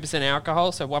 4.2%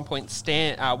 alcohol, so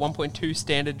 1.2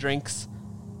 standard drinks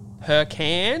per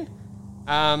can.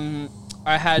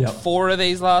 I had 4 of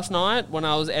these last night when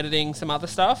I was editing some other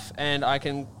stuff, and I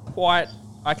can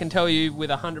tell you with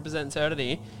 100%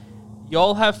 certainty,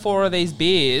 y'all have 4 of these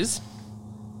beers,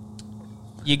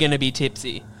 you're going to be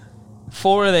tipsy.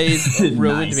 4 of these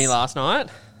ruined me last night.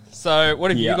 So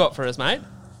what have you got for us, mate?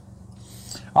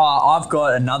 I've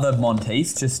got another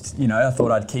Monteith, just, you know, I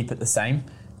thought I'd keep it the same,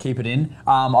 keep it in.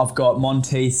 I've got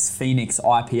Monteith's Phoenix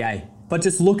IPA. But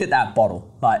just look at that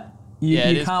bottle. Like,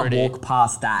 you can't walk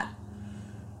past that.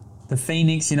 The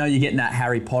Phoenix, you know, you're getting that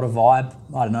Harry Potter vibe.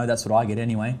 I don't know, that's what I get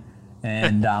anyway.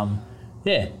 And, I'm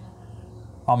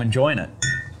enjoying it.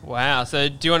 Wow. So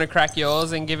do you want to crack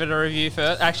yours and give it a review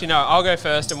first? Actually, no, I'll go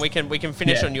first, and we can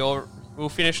finish on your... We'll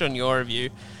finish on your review.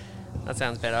 That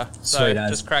sounds better. So Sweet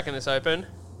as. Just cracking this open.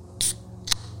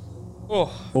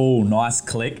 Oh, nice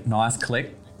click.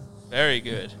 Very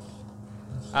good.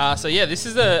 This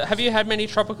is have you had many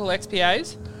tropical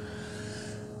XPAs?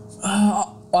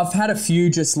 I've had a few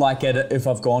just like if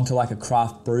I've gone to like a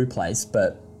craft brew place,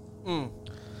 but...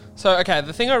 So, okay,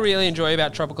 the thing I really enjoy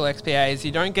about tropical XPA is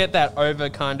you don't get that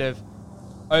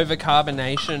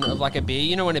over-carbonation of like a beer.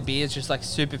 You know when a beer is just like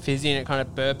super fizzy and it kind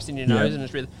of burps in your nose and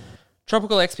it's really...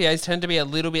 Tropical XPAs tend to be a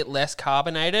little bit less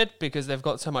carbonated because they've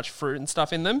got so much fruit and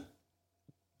stuff in them.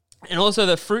 And also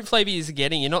the fruit flavour you're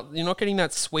getting, you're not getting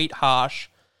that sweet, harsh,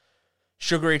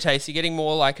 sugary taste. You're getting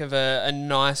more like of a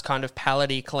nice kind of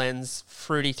palate cleanse,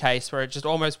 fruity taste where it just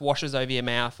almost washes over your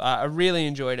mouth. I really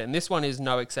enjoyed it, and this one is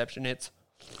no exception. It's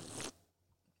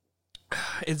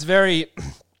very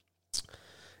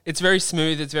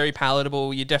smooth. It's very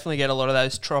palatable. You definitely get a lot of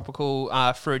those tropical,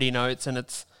 fruity notes, and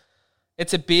it's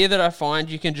a beer that I find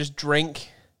you can just drink.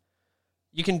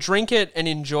 You can drink it and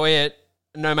enjoy it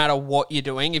no matter what you're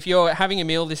doing. If you're having a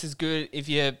meal, this is good. If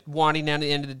you're winding down at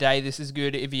the end of the day, this is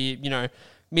good. If you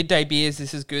midday beers,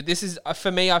 this is good. This is,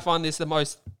 for me, I find this the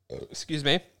most,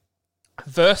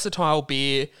 versatile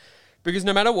beer because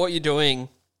no matter what you're doing,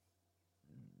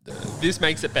 this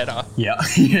makes it better. Yeah.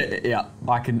 Yeah.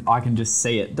 I can just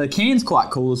see it. The can's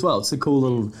quite cool as well. It's a cool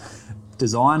little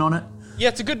design on it. Yeah,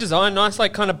 it's a good design. Nice,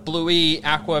 like kind of bluey,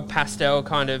 aqua pastel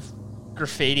kind of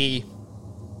graffiti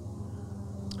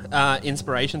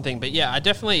inspiration thing. But yeah, I've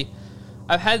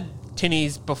had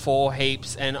Tinnies before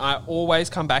heaps, and I always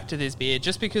come back to this beer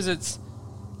just because it's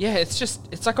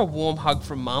like a warm hug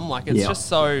from mum. Like it's just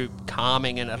so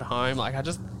calming and at home. Like I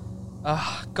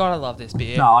love this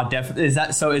beer. No, I definitely is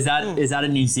that a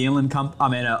New Zealand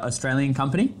an Australian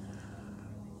company?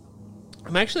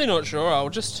 I'm actually not sure.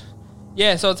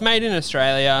 So it's made in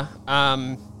Australia.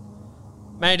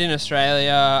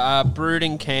 Brewed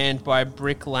and canned by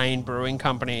Brick Lane Brewing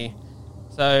Company.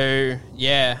 So,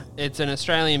 yeah, it's an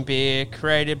Australian beer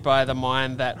created by the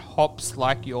mind that hops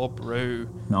like your brew.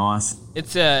 Nice.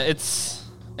 It's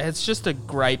just a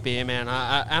great beer, man.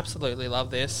 I absolutely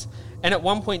love this. And at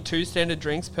 1.2 standard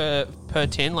drinks per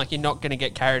tin, like you're not going to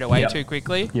get carried away too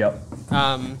quickly. Yep.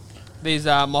 These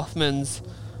are Mothman's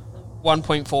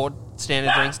 1.4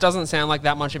 standard drinks. Doesn't sound like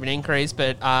that much of an increase,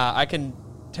 but I can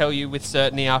tell you with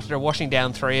certainty after washing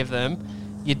down 3 of them,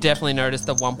 you definitely notice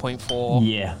the 1.4.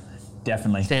 Yeah.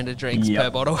 definitely. Standard drinks per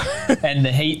bottle. And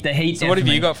the heat. So what have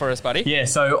you got for us, buddy? Yeah,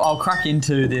 so I'll crack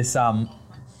into this the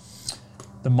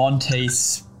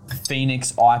Monteith's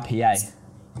Phoenix IPA.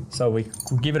 So we'll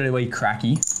give it a wee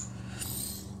cracky.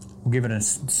 We'll give it a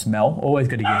smell. Always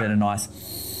got to give it a nice.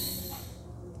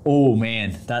 Oh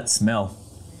man, that smell.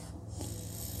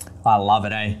 I love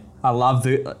it, eh? I love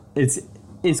it's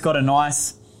got a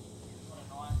nice.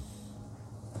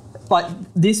 Like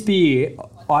this beer,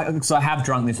 because I have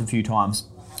drunk this a few times,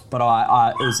 but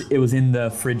it was in the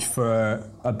fridge for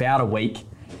about a week,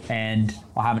 and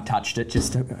I haven't touched it,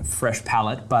 just a fresh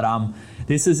palate. But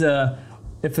this is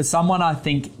for someone, I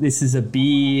think this is a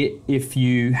beer. If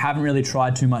you haven't really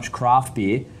tried too much craft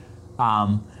beer,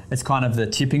 it's kind of the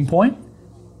tipping point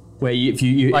where if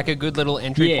you like a good little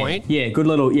entry point. Yeah, good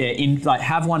little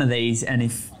have one of these, and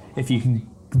if you can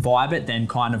vibe it, then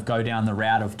kind of go down the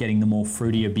route of getting the more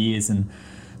fruitier beers and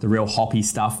the real hoppy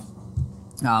stuff.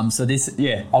 So this,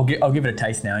 I'll give it a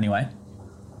taste now anyway.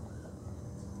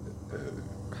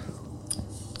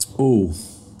 Ooh,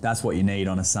 that's what you need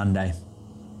on a Sunday.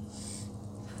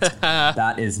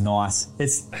 That is nice.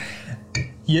 It's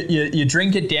you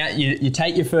drink it down, you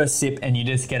take your first sip, and you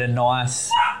just get a nice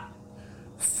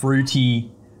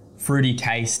fruity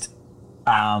taste.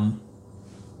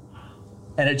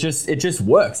 And it just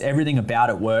works. Everything about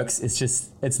it works.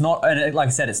 It's not, and like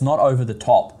I said, it's not over the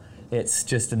top. It's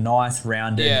just a nice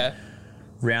rounded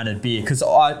beer. Because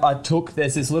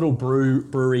there's this little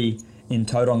brewery in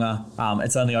Tauranga.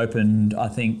 It's only opened, I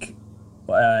think,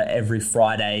 every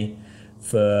Friday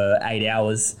for 8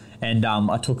 hours. And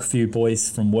I took a few boys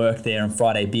from work there on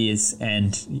Friday beers,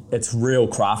 and it's real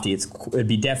crafty. It'd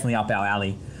be definitely up our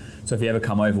alley. So if you ever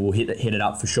come over, we'll hit it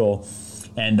up for sure.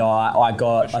 And I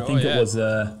got, sure, I think it was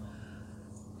I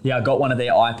got one of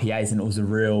their IPAs, and it was a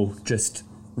real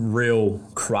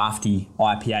crafty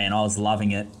IPA, and I was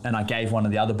loving it. And I gave one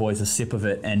of the other boys a sip of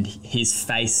it, and his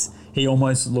face, he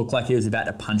almost looked like he was about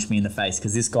to punch me in the face,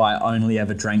 because this guy only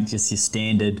ever drank just your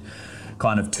standard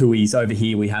kind of Tuis. Over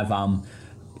here we have,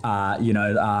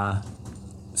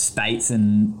 Spates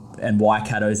and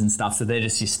Waikatos and stuff, so they're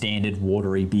just your standard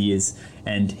watery beers.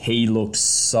 And he looked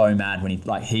so mad when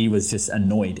he was just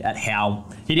annoyed at how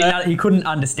he couldn't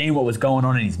understand what was going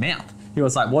on in his mouth. He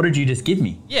was like, "What did you just give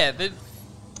me?" Yeah,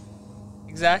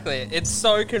 exactly. It's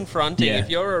so confronting if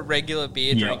you're a regular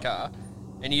beer drinker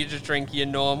and you just drink your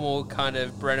normal kind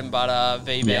of bread and butter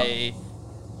VB,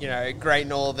 Great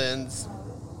Northerns,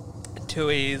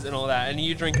 Tuis, and all that, and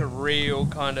you drink a real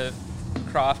kind of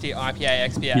crafty IPA,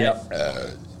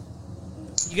 XPA.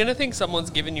 You're gonna think someone's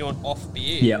giving you an off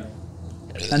beer. Yeah.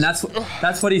 And that's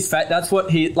what he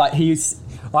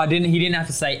didn't have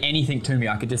to say anything to me.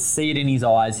 I could just see it in his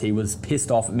eyes. He was pissed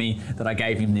off at me that I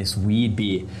gave him this weird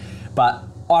beer. But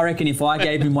I reckon if I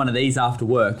gave him one of these after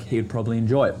work, he would probably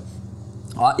enjoy it.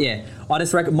 I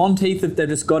just reckon Monteith, they've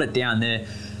just got it down there.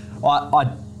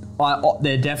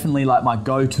 They're definitely like my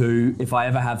go-to if I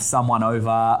ever have someone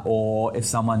over, or if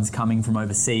someone's coming from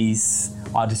overseas.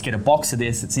 I'll just get a box of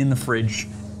this. It's in the fridge.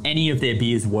 Any of their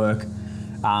beers work.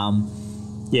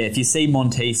 If you see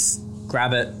Monteith's,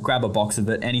 grab a box of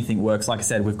it. Anything works. Like I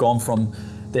said, we've gone from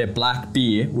their black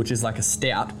beer, which is like a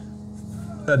stout,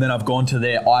 and then I've gone to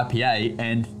their IPA,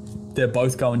 and they're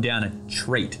both going down a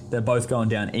treat. They're both going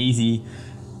down easy.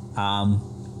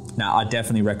 I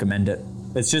definitely recommend it.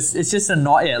 It's just a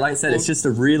nice, like I said, it's just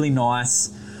a really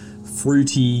nice,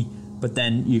 fruity, but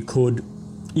then you could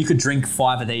drink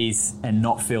 5 of these and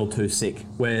not feel too sick.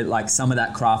 Where like some of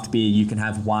that craft beer, you can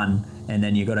have one, and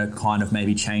then you got to kind of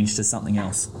maybe change to something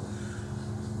else.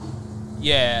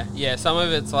 Yeah. Some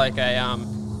of it's like a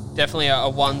definitely a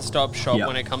one-stop shop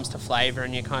when it comes to flavour,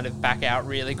 and you kind of back out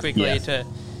really quickly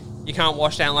you can't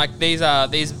wash down. Like these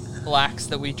blacks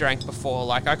that we drank before,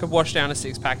 like I could wash down a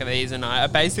 6-pack of these, and I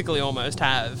basically almost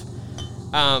have.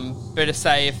 But to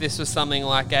say if this was something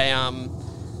like a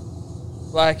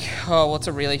what's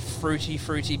a really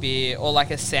fruity beer, or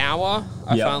like a sour.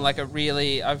 I found like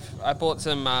I bought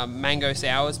some mango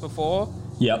sours before.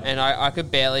 Yep. And I could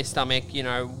barely stomach,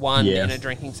 one in a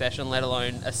drinking session, let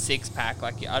alone a 6-pack.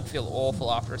 Like I'd feel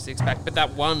awful after a 6-pack. But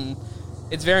that one,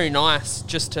 it's very nice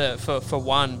just for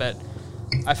one. But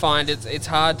I find it's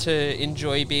hard to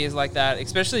enjoy beers like that,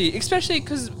 especially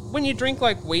because when you drink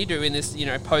like we do in this,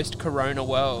 post-Corona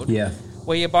world,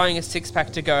 where you're buying a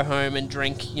 6-pack to go home and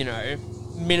drink,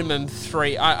 minimum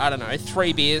 3. I don't know,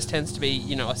 3 beers tends to be,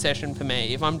 a session for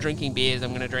me. If I'm drinking beers, I'm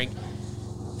going to drink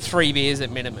 3 beers at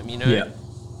minimum. Yeah.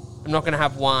 I'm not going to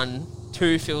have 1.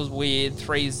 2 feels weird.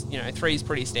 3's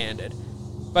pretty standard.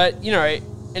 But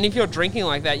And if you're drinking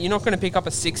like that, you're not going to pick up a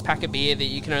 6-pack of beer that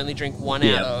you can only drink one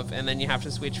out of, and then you have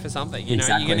to switch for something. You know,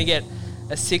 you're going to get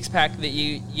a 6-pack that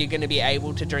you're going to be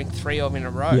able to drink 3 of in a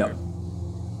row. Yep.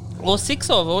 Or 6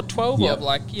 of, or 12 of,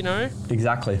 like, you know.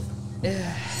 Exactly.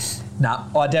 Nah,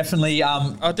 I definitely...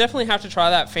 I'll definitely have to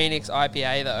try that Phoenix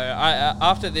IPA, though.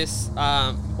 After this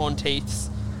Monteith's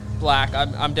Black,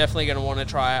 I'm definitely going to want to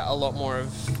try a lot more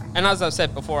of... And as I've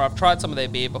said before, I've tried some of their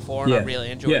beer before, and I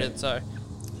really enjoyed it, so...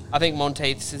 I think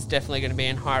Monteith's is definitely going to be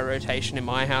in high rotation in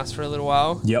my house for a little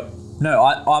while. Yep. No,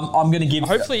 I'm going to give...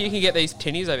 Hopefully you can get these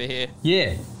tinnies over here.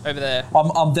 Yeah. Over there.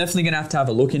 I'm definitely going to have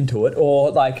a look into it.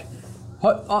 Or, like,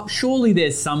 surely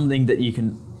there's something that you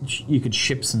could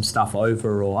ship some stuff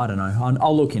over, or I don't know.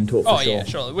 I'll look into it for sure. Oh, yeah,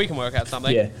 surely. We can work out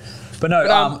something. Yeah. But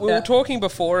no... we were talking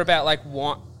before about, like,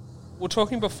 wine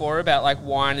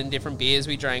and different beers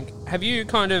we drank. Have you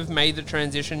kind of made the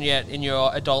transition yet in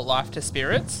your adult life to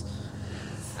spirits?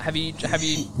 Have you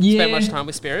spent much time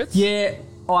with spirits? Yeah,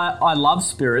 I love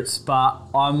spirits, but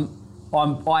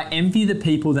I envy the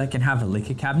people that can have a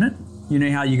liquor cabinet. You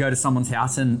know how you go to someone's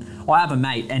house, and I have a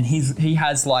mate, and he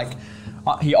has like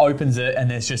he opens it and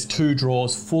there's just 2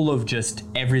 drawers full of just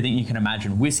everything you can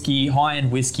imagine, whiskey,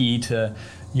 high-end whiskey to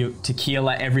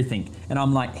tequila, everything. And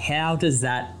I'm like, how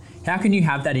can you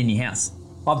have that in your house?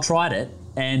 I've tried it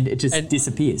and it just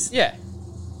disappears. Yeah.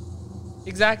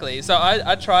 Exactly. So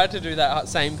I tried to do that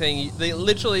same thing, the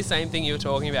literally same thing you were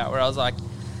talking about, where I was like,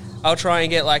 I'll try and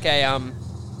get like a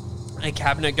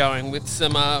cabinet going with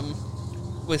some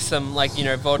like, you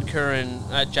know, vodka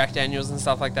and Jack Daniels and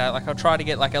stuff like that. Like, I'll try to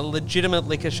get like a legitimate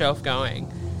liquor shelf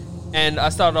going. And I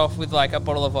started off with like a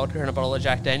bottle of vodka and a bottle of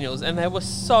Jack Daniels, and they were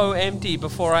so empty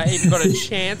before I even got a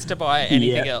chance to buy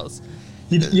anything else.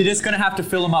 You're just going to have to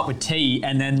fill them up with tea,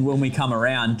 and then when we come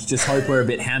around, just hope we're a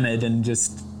bit hammered and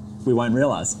just... we won't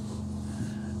realise.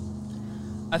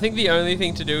 I think the only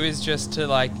thing to do is just to,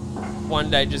 like,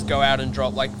 one day just go out and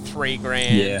drop, like,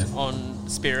 $3,000 on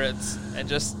spirits and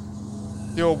just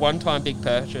do a one-time big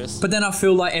purchase. But then I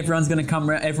feel like everyone's going to come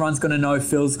around, everyone's going to know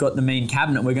Phil's got the mean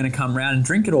cabinet. We're going to come around and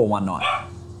drink it all one night.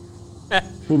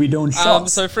 We'll be doing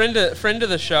shots. So friend of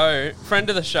the show and friend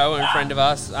of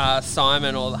us,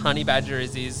 Simon, or Honey Badger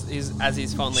is as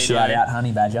he's fondly known. Shout out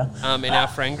Honey Badger. In our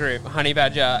friend group, Honey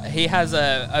Badger, he has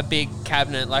a big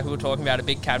cabinet, like we were talking about, a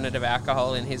big cabinet of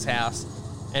alcohol in his house.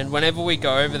 And whenever we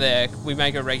go over there, we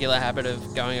make a regular habit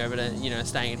of going over to, you know,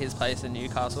 staying at his place in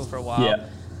Newcastle for a while. Yeah.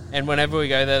 And whenever we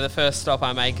go there, the first stop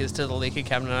I make is to the liquor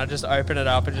cabinet, and I just open it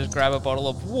up and just grab a bottle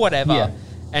of whatever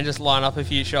and just line up a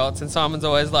few shots. And Simon's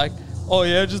always like, oh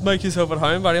yeah, just make yourself at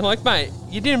home, buddy. I'm like, mate,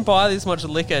 you didn't buy this much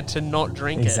liquor to not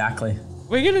drink exactly.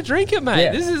 We're going to drink it, mate.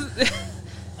 Yeah. This is...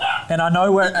 And I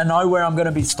know where I'm going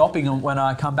to be stopping when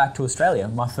I come back to Australia.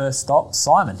 My first stop,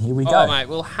 Simon. Here we go. Oh, mate,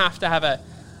 we'll have to have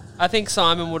I think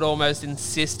Simon would almost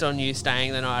insist on you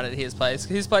staying the night at his place.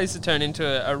 His place has turned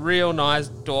into a real nice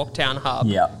Dorktown hub.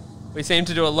 Yep. We seem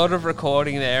to do a lot of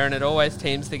recording there, and it always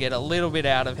seems to get a little bit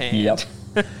out of hand. Yep.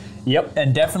 Yep,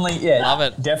 and definitely, love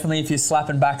it. Definitely, if you're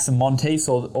slapping back some Monteiths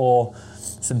or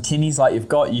some tinnies like you've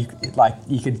got, you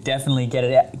could definitely get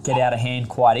out of hand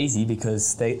quite easy,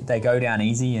 because they go down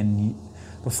easy, and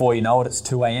before you know it, it's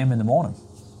 2 a.m. in the morning.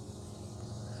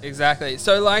 Exactly.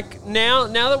 So, like, now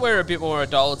that we're a bit more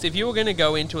adults, if you were going to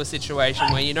go into a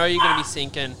situation where you know you're going to be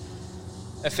sinking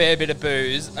a fair bit of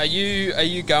booze, are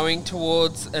you going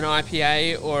towards an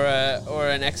IPA or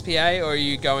an XPA, or are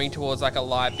you going towards like a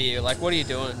light beer? Like, what are you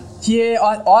doing? Yeah,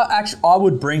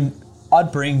 I'd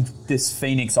bring this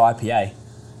Phoenix IPA,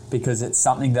 because it's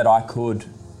something that I could.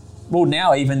 Well,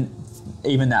 now even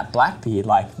that black beer,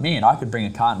 like, man, I could bring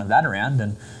a carton of that around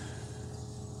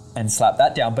and slap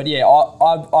that down. But yeah,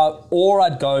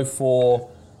 I'd go for.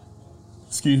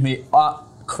 Excuse me,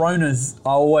 Coronas.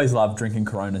 I always love drinking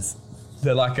Coronas.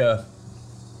 They're like a...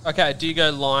 Okay, do you go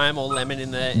lime or lemon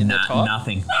in the top?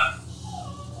 Nothing.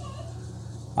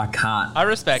 I can't. I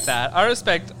respect that. I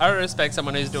respect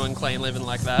someone who's doing clean living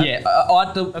like that. Yeah,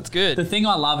 that's good. The thing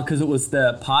I love, because it was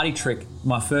the party trick,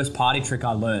 my first party trick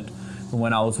I learnt from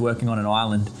when I was working on an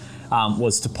island,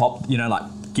 was to pop, you know, like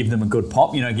give them a good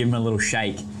pop, you know, give them a little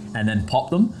shake and then pop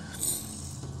them.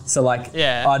 So like,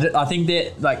 I think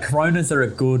that like Coronas are a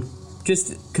good,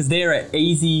 just because they're an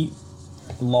easy,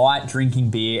 light drinking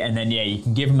beer, and then you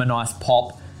can give them a nice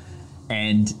pop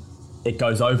and it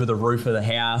goes over the roof of the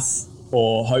house,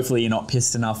 or hopefully you're not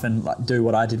pissed enough and like do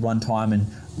what I did one time and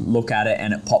look at it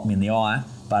and it popped me in the eye.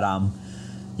 But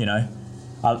you know,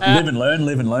 live and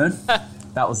learn.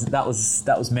 that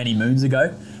was many moons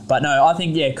ago. But no, I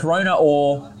think Corona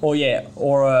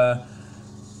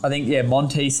I think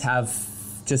Monteiths have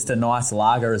just a nice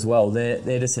lager as well.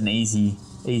 They're just an easy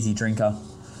drinker.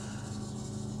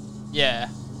 Yeah.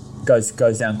 Goes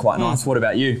down quite nice. What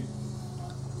about you?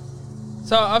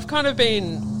 So I've kind of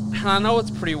been, I know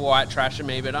it's pretty white trash of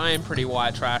me, but I am pretty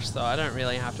white trash, so I don't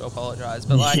really have to apologise.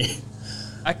 But like,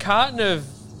 a carton of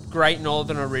Great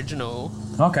Northern Original,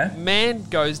 Okay. man,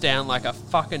 goes down like a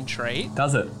fucking treat.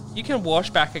 Does it? You can wash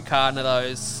back a carton of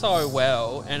those so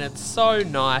well, and it's so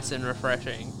nice and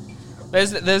refreshing.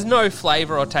 There's no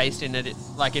flavour or taste in it,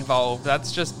 like, involved.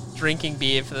 That's just drinking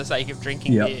beer for the sake of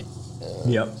drinking beer.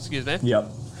 Yep. Excuse me.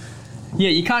 Yep. Yeah,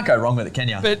 you can't go wrong with it, can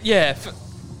you? But yeah,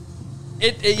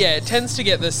 it tends to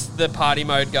get the party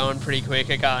mode going pretty quick.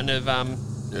 A carton of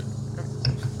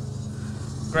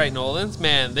Great Northerns,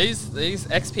 man. These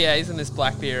XPAs and this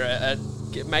black beer are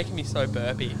making me so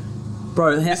burpy.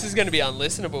 Bro, This is going to be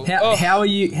unlistenable. how are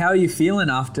you feeling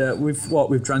after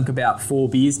we've drunk about 4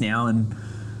 beers now in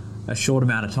a short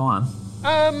amount of time?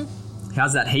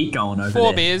 How's that heat going over there?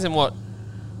 4 beers in what?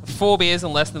 4 beers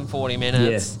in less than 40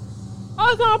 minutes.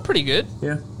 I'm pretty good.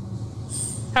 Yeah.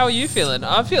 How are you feeling?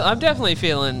 I'm definitely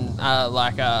feeling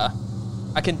like I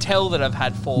can tell that I've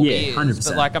had 4 beers, 100%.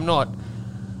 but like I'm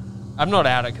not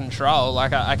out of control.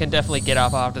 Like I can definitely get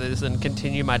up after this and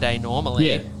continue my day normally.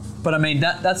 Yeah. But I mean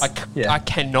that's I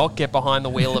cannot get behind the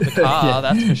wheel of a car.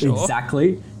 That's for sure.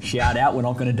 Exactly. Shout out. We're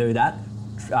not going to do that.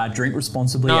 Drink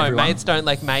responsibly. No, everyone. mates don't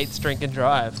let mates drink and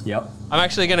drive. Yep. I'm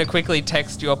actually going to quickly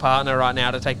text your partner right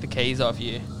now to take the keys off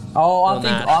you. Oh, on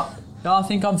that. I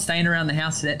think I'm staying around the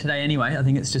house today anyway. I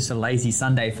think it's just a lazy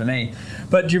Sunday for me.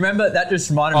 But do you remember, that just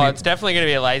reminded me. Oh, it's definitely going to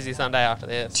be a lazy Sunday after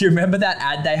this. Do you remember that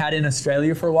ad they had in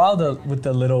Australia for a while,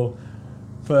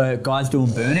 for guys doing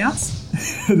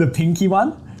burnouts? The pinky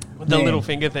one? With the little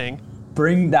finger thing.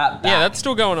 Bring that back. Yeah, that's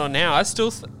still going on now. I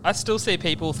still see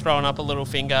people throwing up a little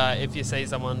finger if you see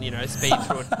someone, speed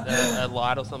through a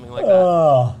light or something like that.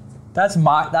 Oh, that's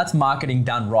marketing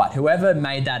done right. Whoever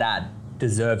made that ad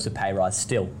deserves a pay rise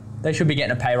still. They should be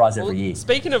getting a pay rise every year.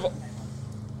 Speaking of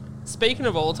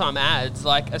all-time ads,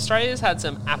 like, Australia's had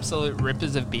some absolute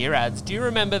rippers of beer ads. Do you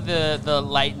remember the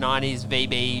late 90s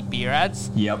VB beer ads?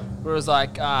 Yep. Where it was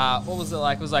like, what was it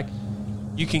like? It was like,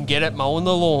 you can get it mowing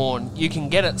the lawn. You can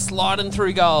get it sliding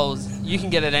through goals. You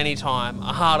can get it any time.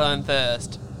 A hard-earned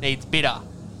thirst needs bitter.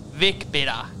 Vic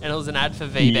Bitter. And it was an ad for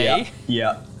VB.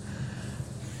 Yeah.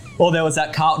 Or there was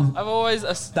that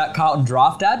Carlton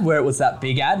draft ad where it was that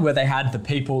big ad where they had the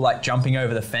people like jumping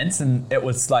over the fence and it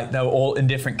was like they were all in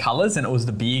different colours and it was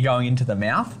the beer going into the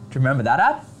mouth. Do you remember that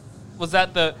ad? Was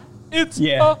that a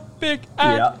big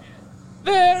ad? Yeah.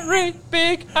 Very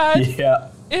big ad. Yeah.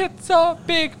 It's a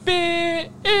big beer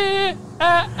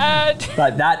ad.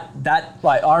 Like that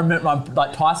I remember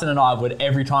like Tyson and I would,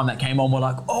 every time that came on, we're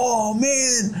like, oh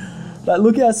man, like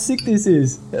look how sick this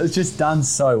is. It was just done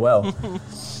so well.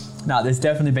 No, there's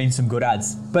definitely been some good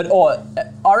ads. But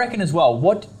I reckon as well,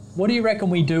 what do you reckon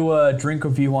we do a drink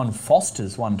review on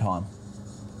Foster's one time?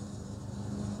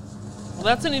 Well,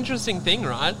 that's an interesting thing,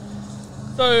 right?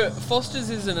 So Foster's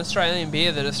is an Australian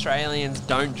beer that Australians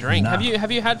don't drink. No.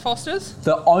 Have you had Foster's?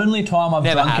 The only time I've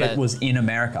Never drunk had it it. was in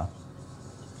America.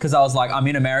 Because I was like, I'm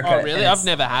in America. Oh, really? and I've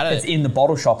never had it. It's in the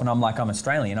bottle shop and I'm like, I'm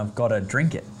Australian. I've got to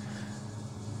drink it.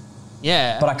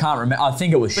 Yeah. But I can't remember. I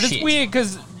think it was But shit. it's weird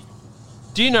because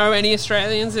do you know any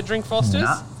Australians that drink Foster's?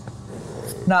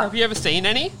 Nah. Have you ever seen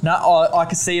any? No, I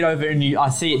can see it I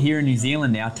see it here in New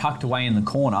Zealand now, tucked away in the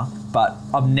corner, but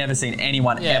I've never seen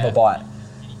anyone ever buy it.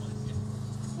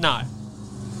 No.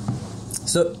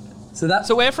 So that's...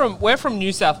 So we're from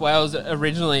New South Wales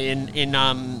originally in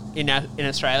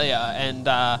Australia, and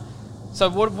so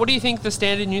what do you think the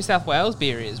standard New South Wales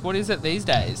beer is? What is it these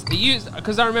days?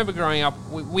 Because I remember growing up,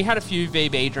 we had a few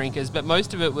VB drinkers, but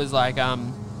most of it was like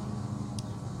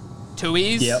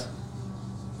Tooheys. Yep.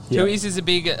 Tooheys is a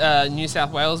big New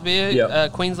South Wales beer.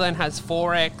 Yep. Queensland has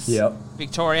 4X. Yep.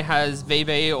 Victoria has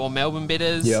VB or Melbourne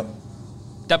Bitters. Yep.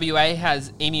 WA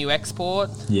has Emu Export.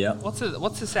 Yeah. What's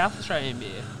the South Australian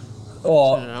beer?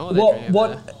 Oh, I don't know what they drink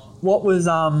over there.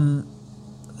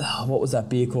 what was that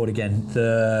beer called again?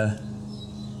 Do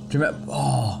you remember?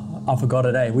 Oh, I forgot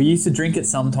it. We used to drink it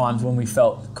sometimes when we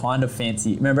felt kind of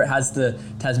fancy. Remember, it has the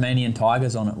Tasmanian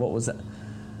Tigers on it. What was it?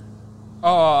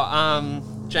 Oh,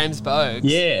 James Bogues.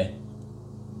 Yeah.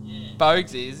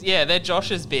 Boguesies. Yeah, they're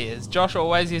Josh's beers. Josh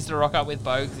always used to rock up with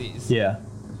Boguesies. Yeah.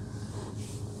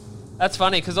 That's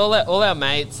funny because all our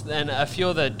mates and a few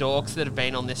of the dorks that have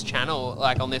been on this channel,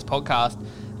 like on this podcast,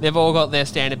 they've all got their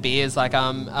standard beers. Like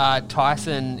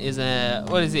Tyson is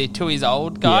Tooheys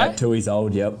Old guy? Yeah, Tooheys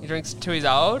Old, yep. He drinks Tooheys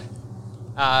Old.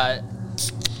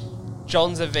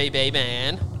 John's a VB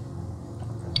man.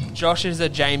 Josh is a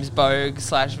James Bogue /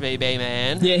 VB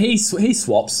man. Yeah, he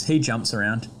swaps. He jumps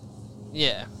around.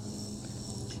 Yeah.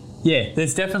 Yeah,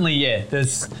 there's definitely,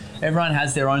 everyone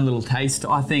has their own little taste.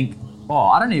 I think,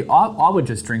 I would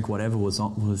just drink whatever was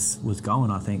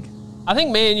going, I think. I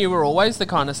think me and you were always the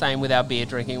kind of same with our beer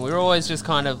drinking. We were always just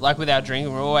kind of, like with our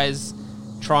drinking, we're always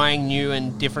trying new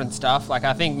and different stuff. Like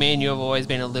I think me and you have always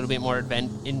been a little bit more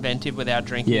inventive with our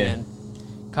drinking and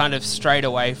kind of strayed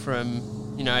away from,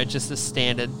 just the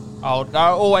standard old. I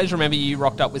always remember you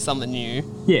rocked up with something new.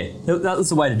 Yeah, that was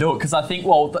the way to do it, because I think, it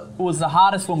was the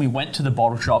hardest when we went to the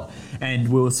bottle shop and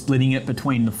we were splitting it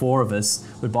between the four of us.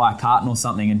 We'd buy a carton or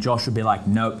something and Josh would be like,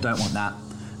 nope, don't want that.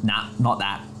 Nah, not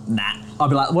that. Nah. I'd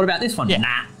be like, what about this one?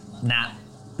 Yeah. Nah.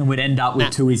 And we'd end up with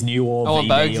Tui's New or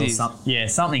VB or something. Yeah,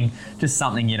 something,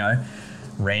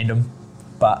 random.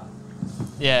 But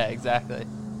yeah, exactly.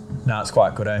 No, it's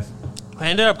quite good, eh? I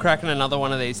ended up cracking another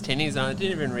one of these tinnies and I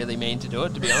didn't even really mean to do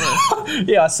it, to be honest.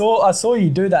 Yeah, I saw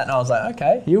you do that and I was like,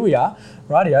 okay, here we are.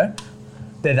 Rightio.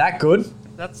 They're that good.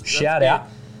 Shout out.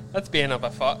 That's beer number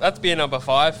 5. That's beer number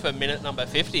 5 for minute number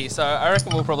 50. So I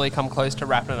reckon we'll probably come close to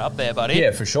wrapping it up there, buddy.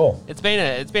 Yeah, for sure. It's been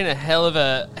a hell of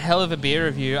a beer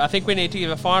review. I think we need to give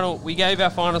a final. We gave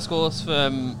our final scores for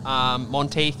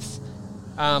Monteith's.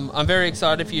 I'm very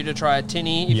excited for you to try a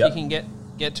tinny if you can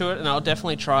get to it, and I'll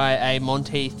definitely try a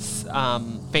Monteith's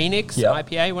Phoenix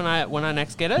IPA when I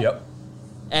next get it. Yep.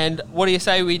 And what do you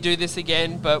say we do this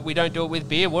again, but we don't do it with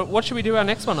beer? What should we do our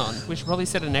next one on? We should probably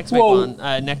set a next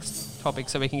next topic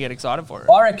so we can get excited for it.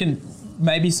 I reckon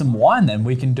maybe some wine then.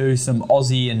 We can do some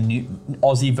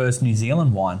Aussie versus New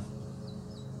Zealand wine.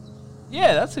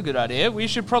 Yeah, that's a good idea. We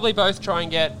should probably both try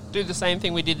and do the same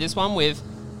thing we did this one with.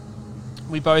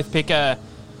 We both pick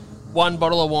one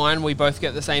bottle of wine, we both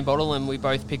get the same bottle, and we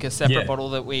both pick a separate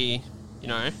bottle that we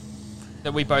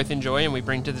both enjoy and we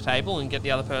bring to the table and get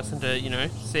the other person to,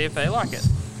 see if they like it.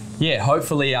 Yeah,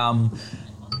 hopefully,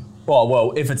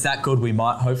 well, if it's that good,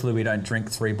 hopefully we don't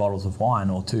drink 3 bottles of wine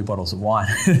or 2 bottles of wine.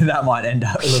 That might end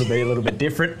up a little bit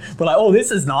different. But like, this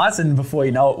is nice, and before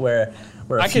you know it, we're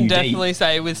I can definitely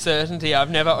say with certainty I've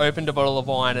never opened a bottle of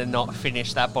wine and not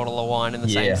finished that bottle of wine in the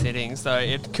same sitting. So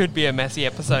it could be a messy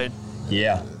episode.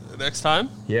 Yeah. Next time.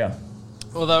 Yeah.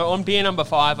 Although on beer number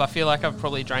 5, I feel like I've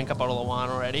probably drank a bottle of wine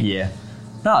already. Yeah.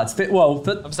 No, it's but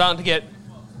I'm starting to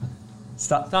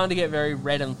get very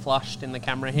red and flushed in the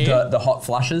camera here. The hot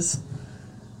flushes.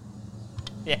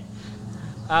 Yeah.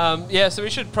 So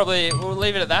we'll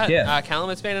leave it at that. Yeah.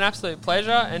 Callum, it's been an absolute pleasure.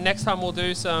 And next time we'll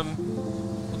do some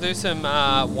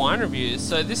wine reviews.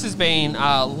 So this has been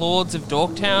Lords of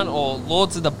Dorktown, or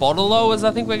Lords of the Bottle-O, as I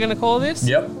think we're going to call this.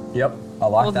 Yep. I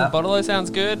like Lords that. of the Bottle-O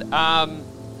sounds good.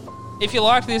 If you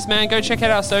like this, man, go check out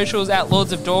our socials at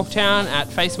Lords of Dorktown, at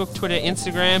Facebook, Twitter,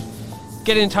 Instagram.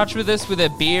 Get in touch with us with a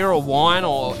beer or wine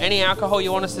or any alcohol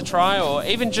you want us to try, or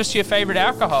even just your favourite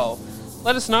alcohol.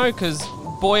 Let us know, because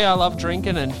boy, I love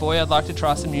drinking, and boy, I'd like to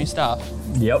try some new stuff.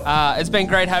 Yep. It's been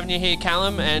great having you here,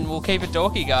 Callum, and we'll keep it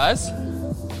dorky, guys.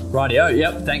 Rightio.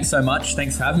 Yep. Thanks so much.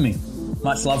 Thanks for having me.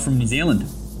 Much love from New Zealand.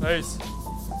 Peace.